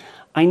 knots,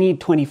 I need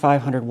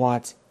 2,500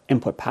 watts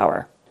input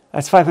power.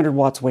 That's 500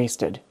 watts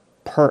wasted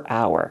per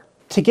hour.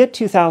 To get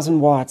 2,000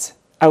 watts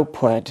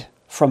output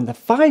from the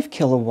 5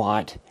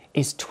 kilowatt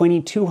is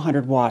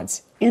 2,200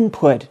 watts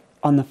input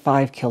on the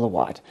 5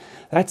 kilowatt.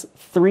 That's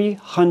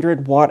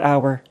 300 watt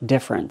hour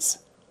difference.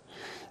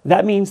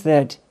 That means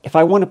that if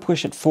I want to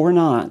push at 4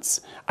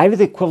 knots, I have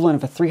the equivalent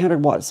of a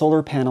 300 watt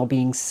solar panel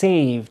being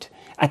saved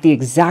at the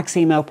exact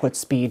same output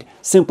speed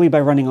simply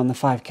by running on the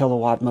 5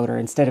 kilowatt motor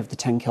instead of the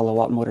 10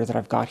 kilowatt motor that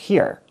I've got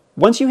here.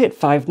 Once you hit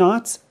 5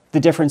 knots, the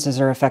differences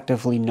are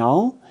effectively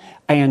null,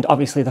 and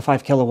obviously the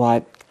 5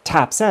 kilowatt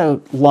taps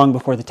out long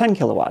before the 10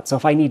 kilowatt. So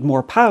if I need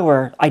more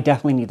power, I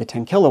definitely need the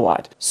 10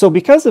 kilowatt. So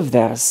because of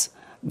this,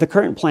 the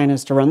current plan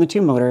is to run the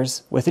 2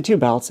 motors with the 2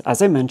 belts,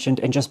 as I mentioned,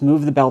 and just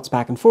move the belts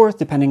back and forth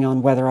depending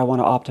on whether I want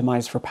to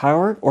optimize for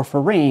power or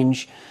for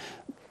range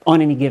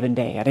on any given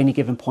day, at any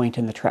given point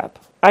in the trip.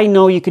 I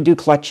know you could do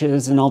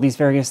clutches and all these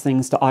various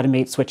things to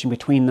automate switching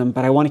between them,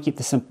 but I want to keep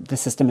the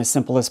system as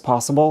simple as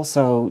possible,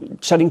 so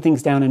shutting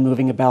things down and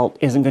moving a belt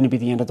isn't going to be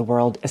the end of the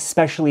world,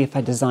 especially if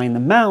I design the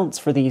mounts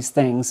for these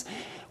things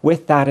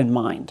with that in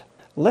mind.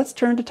 Let's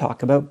turn to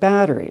talk about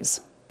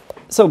batteries.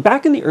 So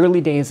back in the early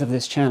days of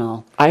this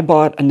channel, I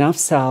bought enough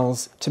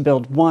cells to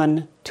build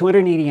one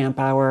 280 amp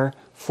hour,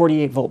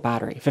 48 volt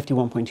battery,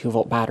 51.2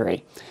 volt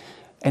battery.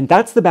 And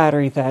that's the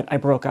battery that I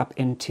broke up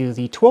into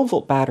the 12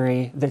 volt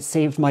battery that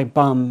saved my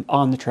bum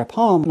on the trip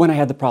home when I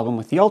had the problem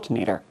with the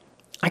alternator.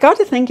 I got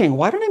to thinking,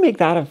 why don't I make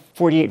that a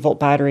 48 volt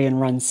battery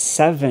and run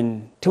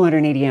 7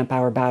 280 amp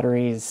hour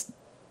batteries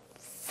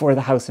for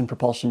the house and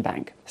propulsion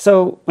bank?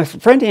 So my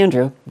friend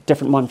Andrew,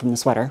 different one from the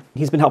sweater,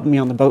 he's been helping me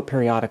on the boat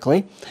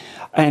periodically.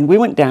 And we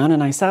went down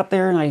and I sat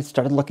there and I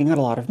started looking at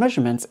a lot of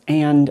measurements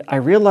and I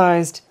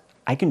realized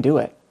I can do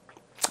it.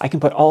 I can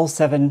put all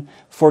 7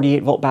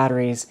 48 volt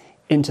batteries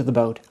into the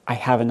boat. I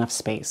have enough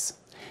space.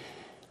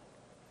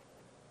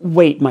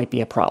 Weight might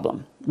be a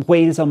problem.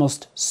 Weight is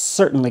almost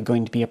certainly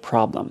going to be a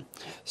problem.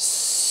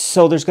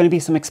 So there's going to be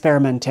some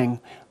experimenting,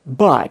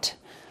 but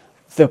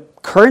the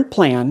current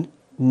plan,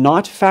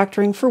 not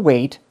factoring for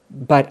weight,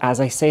 but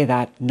as I say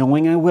that,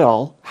 knowing I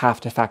will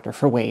have to factor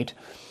for weight,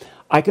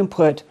 I can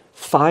put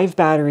 5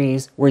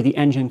 batteries where the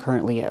engine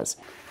currently is.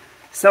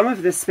 Some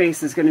of this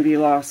space is going to be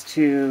lost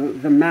to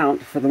the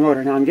mount for the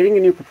motor. Now I'm getting a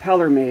new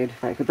propeller made.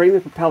 I could bring the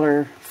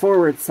propeller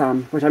forward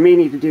some, which I may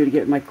need to do to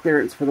get my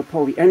clearance for the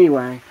pulley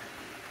anyway.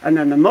 And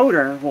then the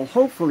motor will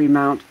hopefully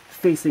mount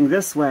facing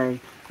this way,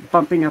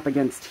 bumping up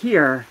against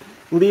here,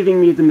 leaving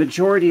me the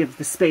majority of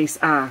the space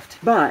aft.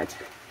 But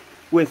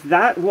with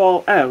that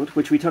wall out,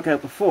 which we took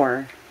out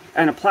before,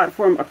 and a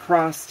platform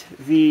across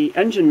the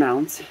engine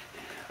mounts,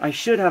 I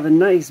should have a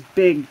nice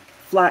big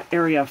flat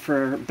area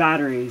for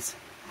batteries.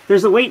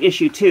 There's a weight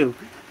issue too.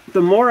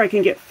 The more I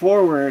can get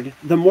forward,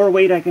 the more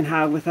weight I can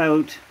have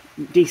without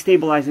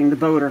destabilizing the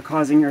boat or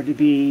causing her to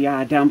be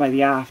down by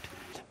the aft.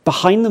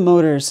 Behind the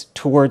motors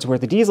towards where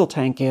the diesel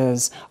tank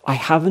is, I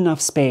have enough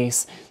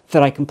space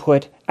that I can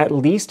put at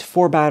least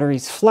 4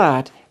 batteries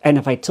flat, and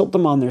if I tilt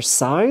them on their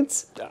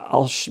sides,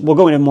 we'll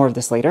go into more of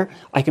this later,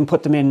 I can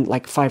put them in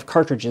like 5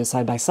 cartridges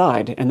side by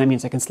side, and that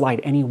means I can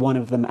slide any one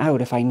of them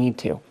out if I need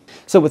to.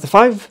 So with the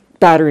 5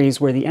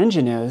 batteries where the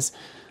engine is,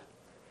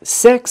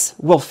 6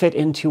 will fit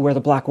into where the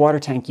black water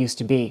tank used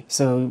to be.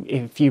 So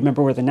if you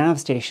remember where the nav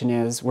station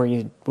is, where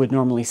you would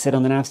normally sit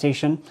on the nav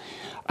station,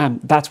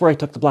 that's where I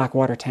took the black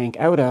water tank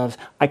out of.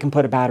 I can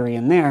put a battery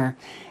in there.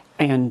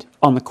 And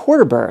on the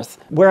quarter berth,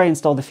 where I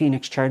installed the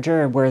Phoenix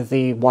charger, where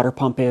the water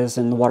pump is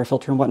and the water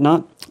filter and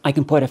whatnot, I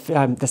can put the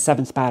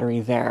 7th battery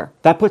there.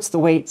 That puts the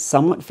weight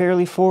somewhat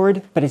fairly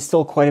forward, but it's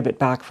still quite a bit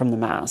back from the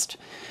mast.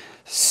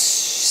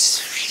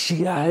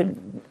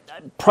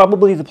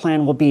 Probably the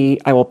plan will be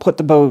I will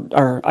put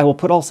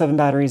all 7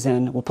 batteries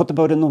in, we'll put the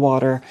boat in the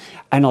water,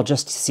 and I'll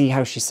just see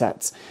how she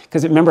sets.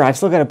 Because remember, I've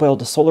still got to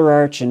build a solar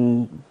arch,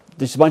 and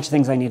there's a bunch of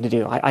things I need to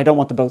do. I don't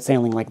want the boat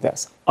sailing like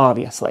this,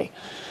 obviously.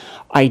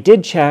 I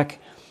did check,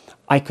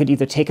 I could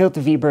either take out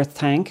the V-berth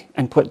tank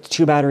and put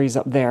 2 batteries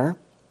up there,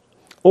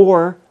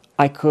 or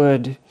I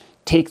could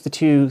take the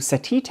 2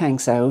 settee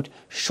tanks out,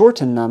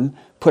 shorten them,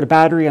 put a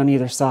battery on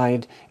either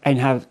side, and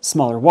have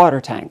smaller water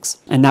tanks.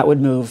 And that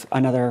would move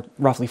another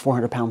roughly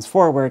 400 pounds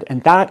forward,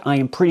 and that I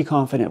am pretty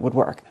confident would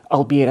work,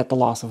 albeit at the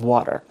loss of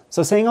water.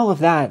 So saying all of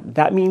that,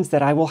 that means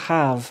that I will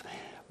have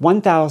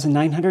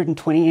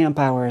 1,920 amp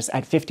hours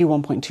at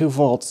 51.2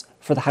 volts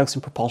for the house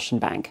and propulsion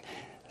bank.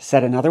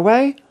 Said another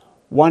way,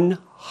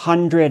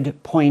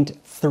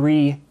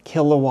 100.3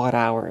 kilowatt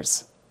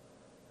hours.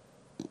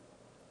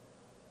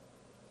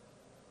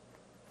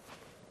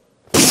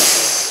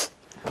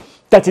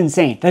 That's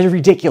insane. That is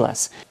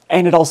ridiculous.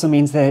 And it also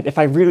means that if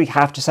I really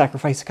have to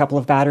sacrifice a couple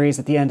of batteries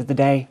at the end of the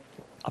day,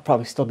 I'll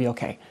probably still be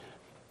okay.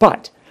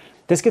 But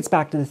this gets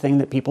back to the thing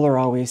that people are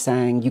always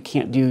saying,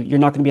 you're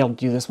not going to be able to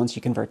do this once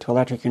you convert to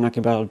electric. You're not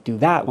going to be able to do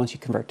that once you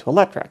convert to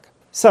electric.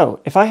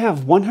 So if I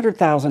have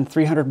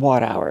 100,300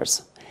 watt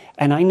hours,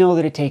 and I know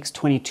that it takes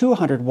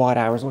 2,200 watt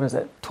hours,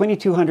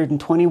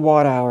 2,220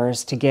 watt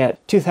hours to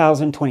get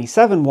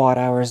 2,027 watt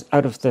hours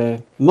out of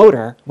the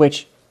motor,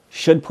 which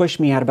should push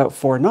me at about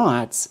 4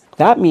 knots.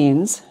 That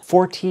means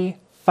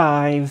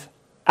 45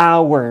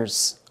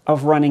 hours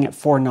of running at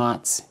 4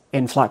 knots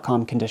in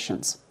flat-calm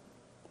conditions.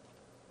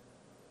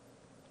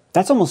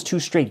 That's almost 2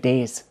 straight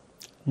days,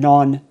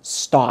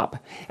 non-stop.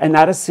 And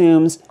that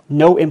assumes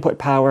no input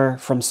power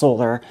from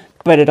solar,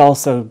 but it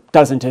also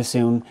doesn't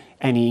assume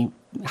any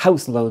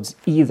house loads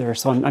either.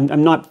 So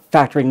I'm not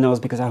factoring those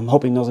because I'm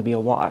hoping those will be a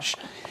wash.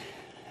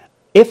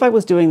 If I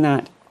was doing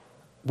that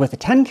with a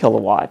 10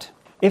 kilowatt,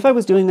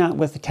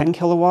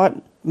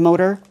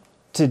 motor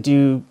to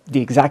do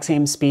the exact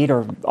same speed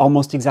or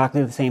almost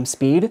exactly the same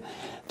speed,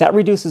 that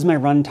reduces my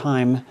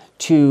runtime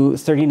to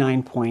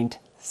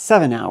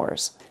 39.7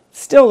 hours.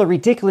 Still a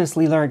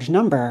ridiculously large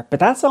number, but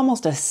that's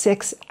almost a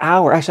 6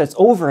 hour, actually it's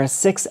over a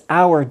 6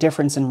 hour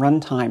difference in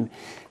runtime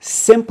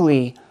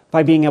simply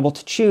by being able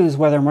to choose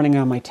whether I'm running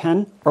on my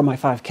 10 or my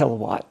 5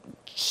 kilowatt.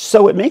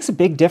 So it makes a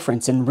big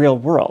difference in real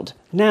world.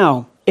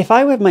 Now, if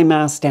I had my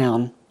mast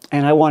down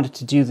and I wanted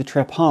to do the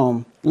trip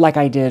home like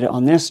I did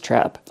on this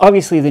trip,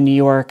 obviously the New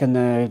York and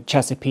the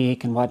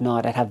Chesapeake and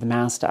whatnot, I'd have the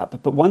mast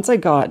up. But once I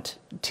got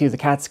to the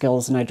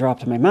Catskills and I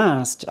dropped my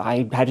mast,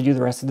 I had to do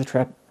the rest of the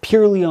trip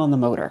purely on the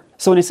motor.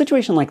 So in a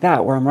situation like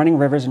that, where I'm running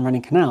rivers and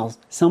running canals,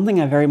 something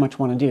I very much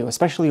want to do,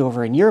 especially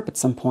over in Europe at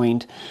some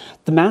point,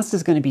 the mast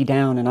is going to be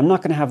down and I'm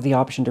not going to have the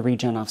option to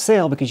regen off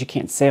sail because you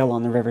can't sail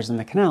on the rivers and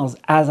the canals,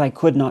 as I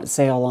could not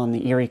sail on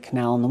the Erie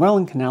Canal and the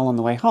Welland Canal on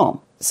the way home.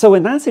 So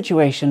in that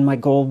situation, my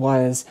goal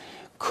was,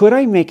 could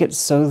I make it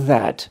so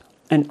that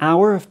an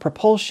hour of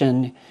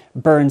propulsion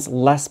burns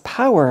less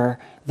power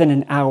than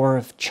an hour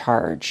of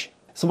charge?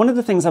 So one of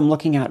the things I'm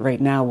looking at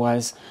right now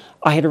was,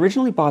 I had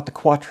originally bought the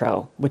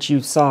Quattro, which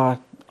you saw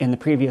in the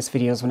previous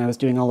videos when I was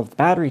doing all of the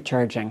battery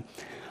charging.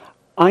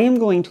 I am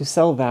going to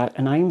sell that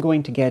and I am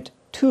going to get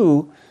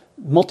 2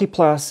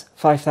 Multiplus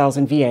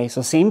 5000 VA,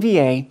 so same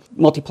VA,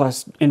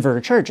 Multiplus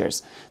inverter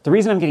chargers. The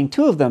reason I'm getting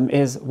two of them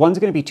is one's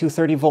going to be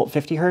 230 volt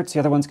 50 hertz, the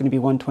other one's going to be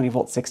 120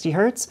 volt 60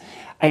 hertz,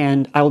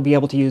 and I will be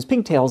able to use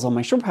pigtails on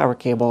my shore power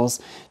cables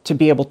to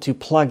be able to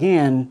plug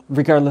in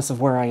regardless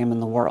of where I am in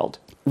the world,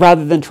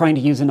 rather than trying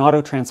to use an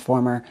auto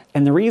transformer.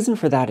 And the reason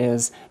for that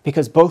is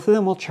because both of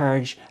them will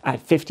charge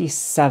at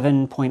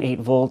 57.8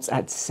 volts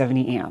at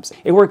 70 amps.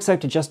 It works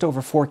out to just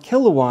over 4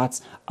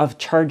 kilowatts of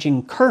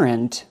charging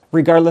current,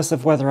 regardless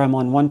of whether I'm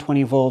on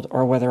 120 volt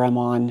or whether I'm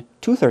on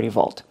 230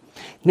 volt.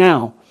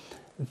 Now,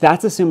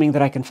 that's assuming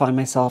that I can find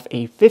myself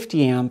a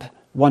 50 amp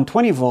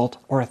 120 volt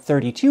or a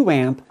 32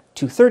 amp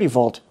 230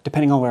 volt,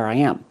 depending on where I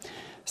am.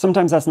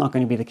 Sometimes that's not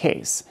going to be the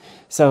case.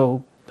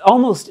 So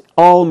almost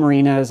all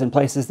marinas and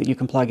places that you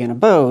can plug in a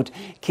boat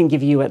can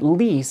give you at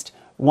least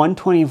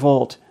 120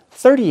 volt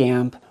 30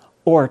 amp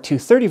or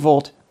 230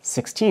 volt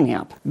 16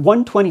 amp.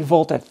 120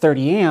 volt at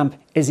 30 amp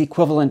is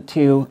equivalent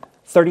to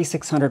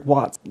 3600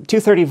 watts.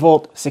 230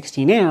 volt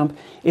 16 amp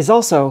is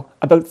also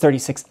about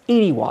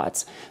 3680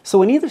 watts.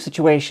 So in either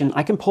situation,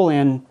 I can pull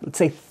in, let's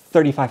say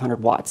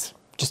 3500 watts,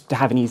 just to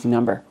have an easy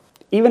number.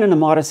 Even in a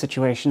modest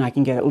situation, I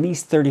can get at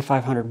least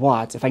 3500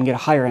 watts. If I can get a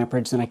higher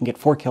amperage, then I can get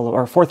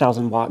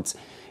 4,000 watts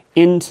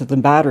into the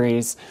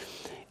batteries.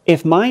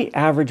 If my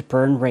average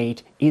burn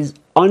rate is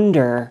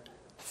under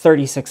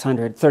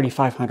 3,600,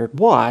 3,500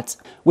 watts,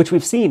 which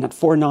we've seen at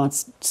 4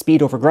 knots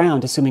speed over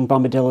ground, assuming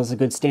Bombadil is a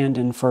good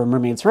stand-in for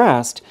Mermaid's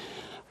Rest,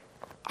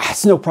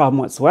 that's no problem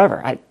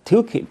whatsoever. At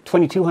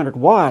 2,200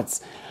 watts,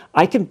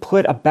 I can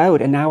put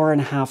about an hour and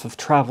a half of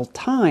travel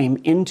time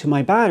into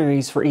my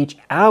batteries for each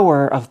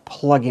hour of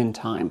plug-in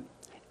time.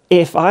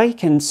 If I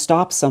can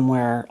stop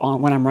somewhere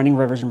when I'm running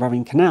rivers and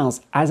running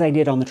canals, as I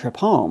did on the trip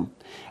home,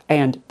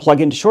 and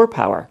plug into shore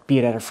power, be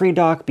it at a free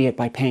dock, be it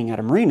by paying at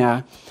a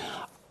marina,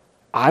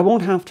 I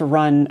won't have to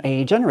run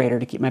a generator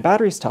to keep my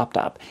batteries topped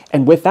up.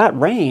 And with that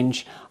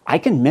range, I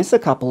can miss a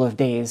couple of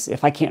days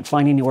if I can't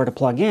find anywhere to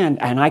plug in,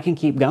 and I can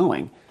keep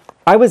going.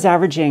 I was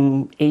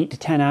averaging 8 to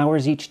 10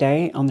 hours each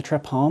day on the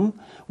trip home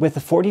with a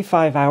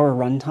 45-hour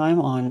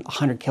runtime on a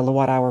 100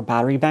 kilowatt hour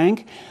battery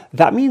bank.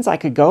 That means I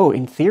could go,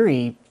 in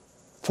theory,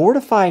 4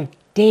 to 5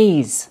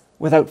 days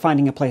without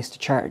finding a place to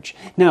charge.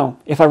 Now,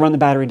 if I run the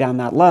battery down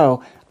that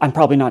low, I'm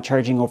probably not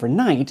charging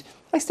overnight.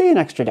 I stay an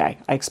extra day.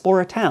 I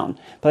explore a town.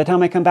 By the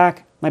time I come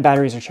back, my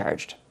batteries are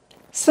charged.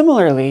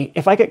 Similarly,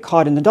 if I get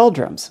caught in the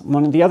doldrums,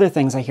 one of the other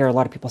things I hear a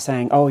lot of people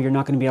saying, oh, you're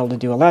not going to be able to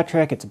do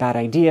electric, it's a bad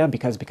idea,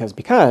 because.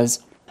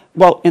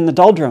 Well, in the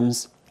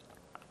doldrums,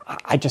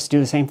 I just do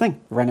the same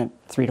thing, run at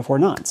 3 to 4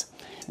 knots.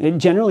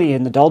 Generally,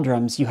 in the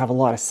doldrums, you have a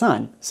lot of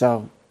sun.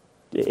 So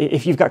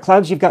if you've got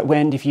clouds, you've got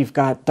wind. If you've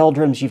got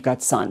doldrums, you've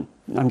got sun.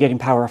 I'm getting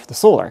power off the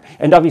solar.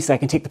 And obviously, I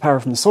can take the power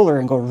from the solar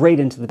and go right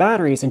into the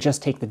batteries and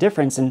just take the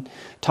difference and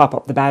top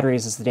up the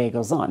batteries as the day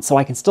goes on. So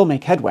I can still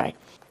make headway.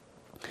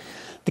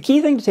 The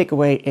key thing to take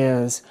away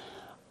is,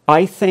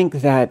 I think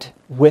that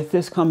with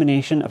this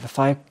combination of a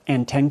 5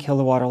 and 10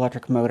 kilowatt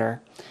electric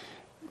motor,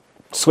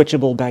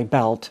 switchable by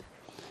belt,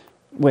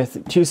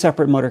 with 2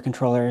 separate motor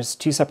controllers,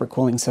 2 separate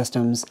cooling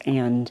systems,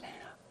 and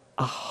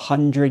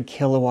 100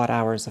 kilowatt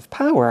hours of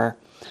power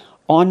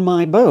on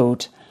my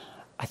boat,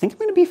 I think I'm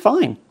going to be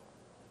fine.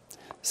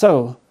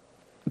 So,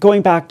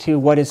 going back to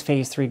what is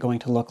Phase 3 going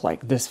to look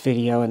like, this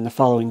video and the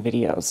following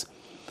videos.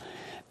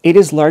 It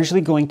is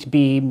largely going to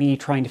be me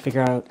trying to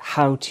figure out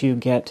how to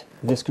get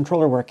this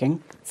controller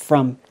working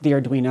from the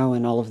Arduino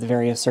and all of the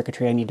various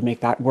circuitry I need to make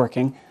that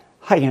working.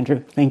 Hi Andrew,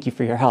 thank you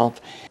for your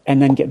help.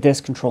 And then get this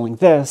controlling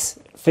this,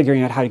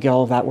 figuring out how to get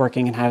all of that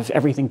working and have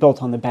everything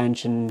built on the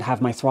bench and have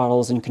my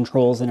throttles and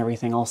controls and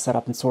everything all set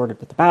up and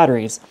sorted with the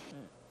batteries.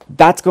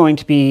 That's going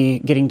to be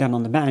getting done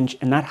on the bench,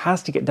 and that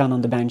has to get done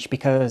on the bench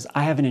because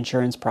I have an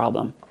insurance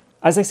problem.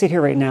 As I sit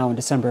here right now on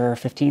December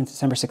 15th,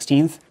 December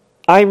 16th,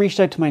 I reached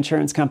out to my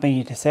insurance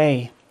company to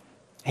say,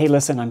 hey,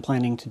 listen, I'm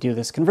planning to do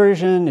this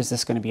conversion. Is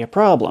this going to be a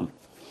problem?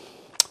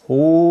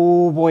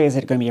 Oh boy, is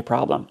it going to be a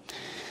problem.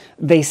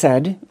 They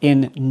said,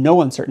 in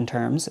no uncertain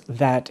terms,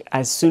 that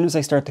as soon as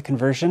I start the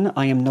conversion,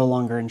 I am no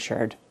longer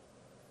insured.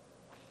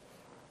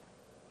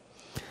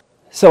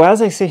 So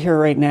as I sit here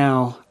right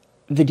now,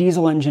 the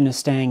diesel engine is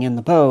staying in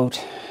the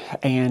boat,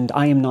 and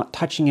I am not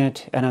touching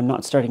it, and I'm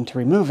not starting to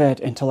remove it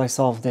until I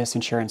solve this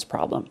insurance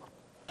problem.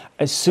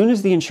 As soon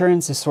as the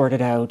insurance is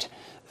sorted out,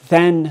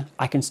 then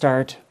I can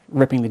start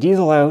ripping the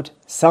diesel out,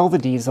 sell the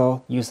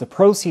diesel, use the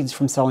proceeds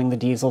from selling the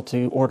diesel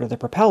to order the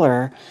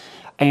propeller,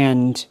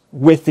 and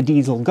with the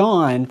diesel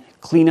gone,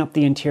 clean up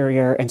the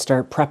interior and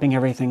start prepping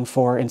everything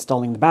for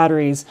installing the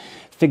batteries,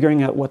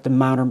 figuring out what the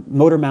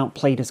motor mount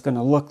plate is going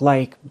to look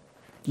like,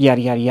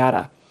 yada, yada,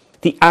 yada.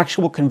 The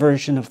actual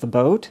conversion of the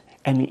boat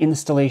and the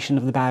installation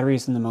of the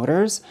batteries and the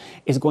motors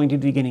is going to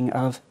be the beginning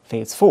of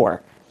Phase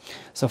 4.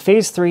 So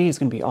Phase 3 is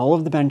going to be all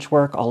of the bench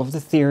work, all of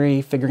the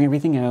theory, figuring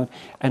everything out,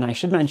 and I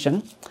should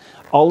mention,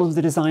 all of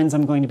the designs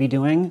I'm going to be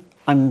doing,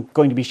 I'm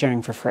going to be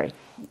sharing for free.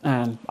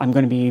 I'm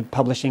going to be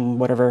publishing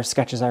whatever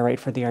sketches I write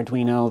for the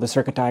Arduino, the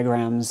circuit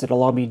diagrams.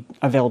 It'll all be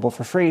available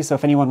for free, so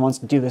if anyone wants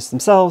to do this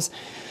themselves,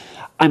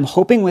 I'm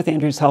hoping with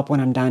Andrew's help when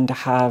I'm done to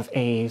have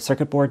a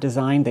circuit board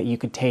design that you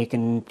could take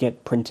and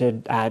get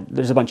printed at,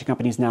 there's a bunch of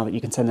companies now that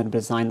you can send them a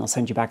design, they'll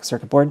send you back a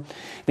circuit board,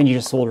 then you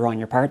just solder on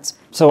your parts.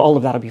 So all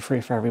of that will be free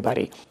for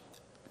everybody.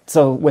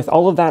 So with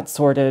all of that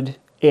sorted,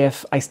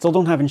 if I still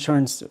don't have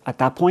insurance at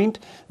that point,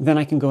 then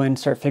I can go in and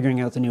start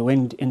figuring out the new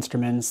wind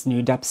instruments,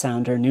 new depth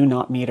sounder, new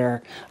knot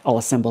meter. I'll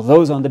assemble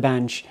those on the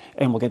bench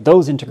and we'll get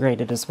those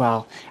integrated as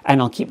well.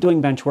 And I'll keep doing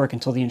bench work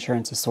until the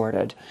insurance is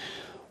sorted.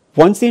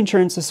 Once the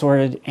insurance is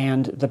sorted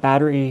and the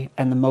battery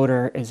and the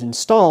motor is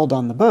installed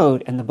on the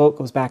boat and the boat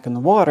goes back in the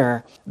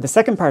water, the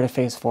second part of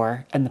phase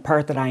 4, and the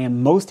part that I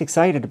am most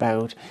excited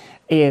about,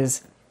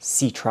 is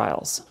sea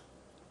trials.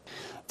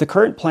 The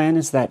current plan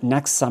is that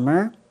next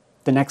summer,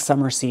 the next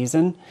summer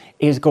season,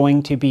 is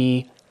going to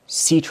be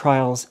sea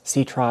trials,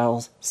 sea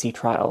trials, sea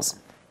trials.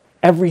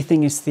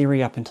 Everything is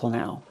theory up until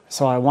now.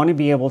 So I want to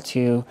be able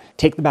to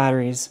take the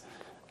batteries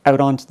out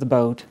onto the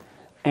boat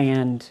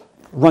and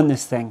run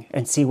this thing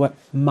and see what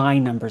my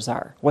numbers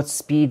are. What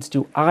speeds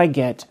do I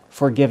get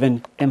for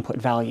given input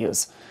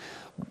values?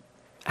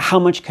 How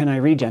much can I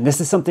regen?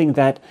 This is something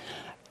that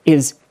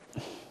is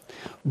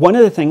one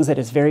of the things that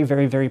is very,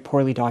 very, very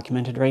poorly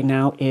documented right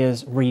now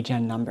is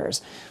regen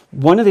numbers.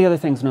 One of the other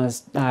things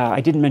I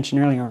didn't mention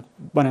earlier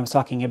when I was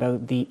talking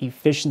about the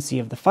efficiency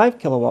of the 5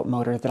 kilowatt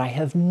motor that I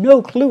have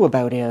no clue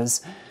about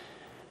is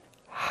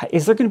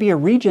there going to be a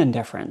regen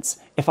difference?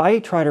 If I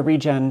try to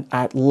regen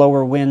at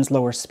lower winds,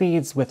 lower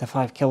speeds with a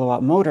 5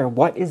 kilowatt motor,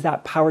 what is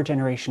that power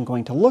generation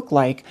going to look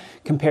like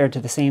compared to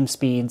the same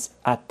speeds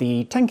at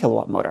the 10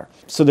 kilowatt motor?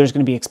 So there's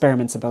going to be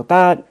experiments about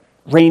that,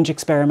 range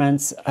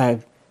experiments,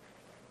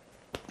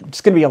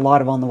 it's going to be a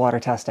lot of on the water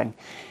testing.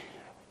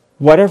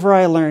 Whatever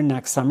I learn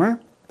next summer,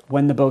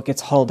 when the boat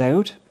gets hauled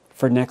out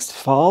for next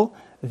fall,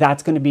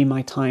 that's going to be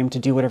my time to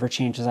do whatever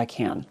changes I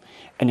can.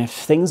 And if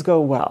things go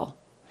well,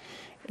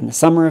 in the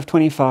summer of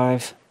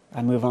 25,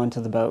 I move on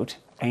to the boat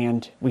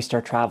and we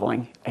start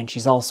traveling and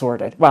she's all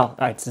sorted. Well,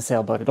 it's a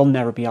sailboat. It'll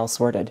never be all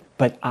sorted,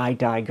 but I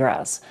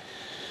digress.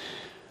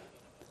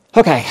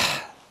 Okay,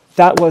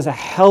 that was a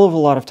hell of a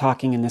lot of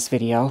talking in this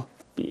video.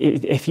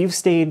 If you've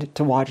stayed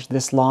to watch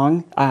this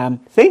long,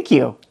 thank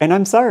you, and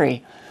I'm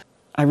sorry.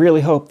 I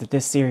really hope that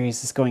this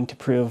series is going to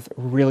prove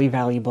really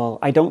valuable.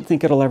 I don't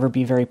think it'll ever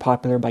be very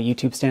popular by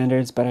YouTube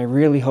standards, but I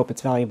really hope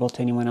it's valuable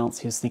to anyone else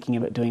who's thinking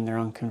about doing their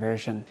own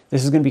conversion.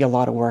 This is going to be a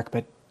lot of work,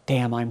 but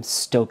damn, I'm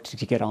stoked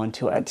to get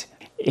onto it.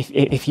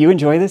 If you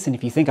enjoy this and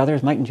if you think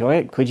others might enjoy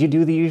it, could you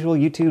do the usual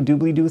YouTube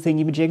doobly-doo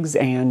thingy-majigs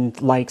and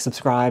like,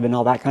 subscribe, and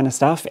all that kind of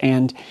stuff?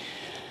 And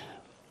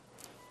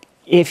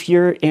if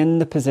you're in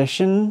the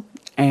position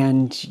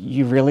and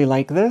you really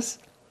like this,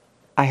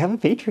 I have a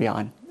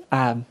Patreon.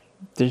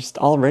 There's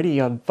already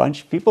a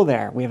bunch of people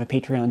there. We have a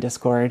Patreon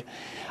Discord.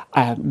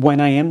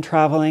 When I am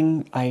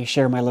traveling, I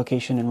share my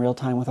location in real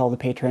time with all the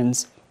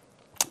patrons.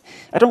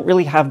 I don't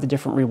really have the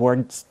different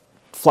rewards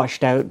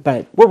flushed out,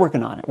 but we're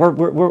working on it.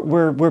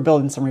 We're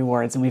building some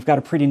rewards, and we've got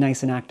a pretty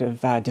nice and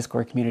active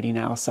Discord community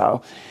now.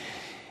 So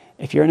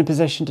if you're in a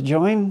position to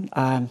join,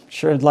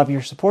 sure, I'd love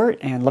your support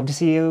and love to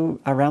see you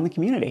around the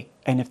community.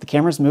 And if the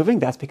camera's moving,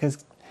 that's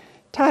because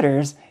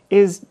Tatters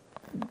is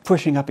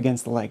pushing up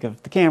against the leg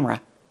of the camera.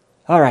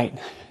 All right,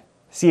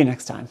 see you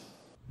next time.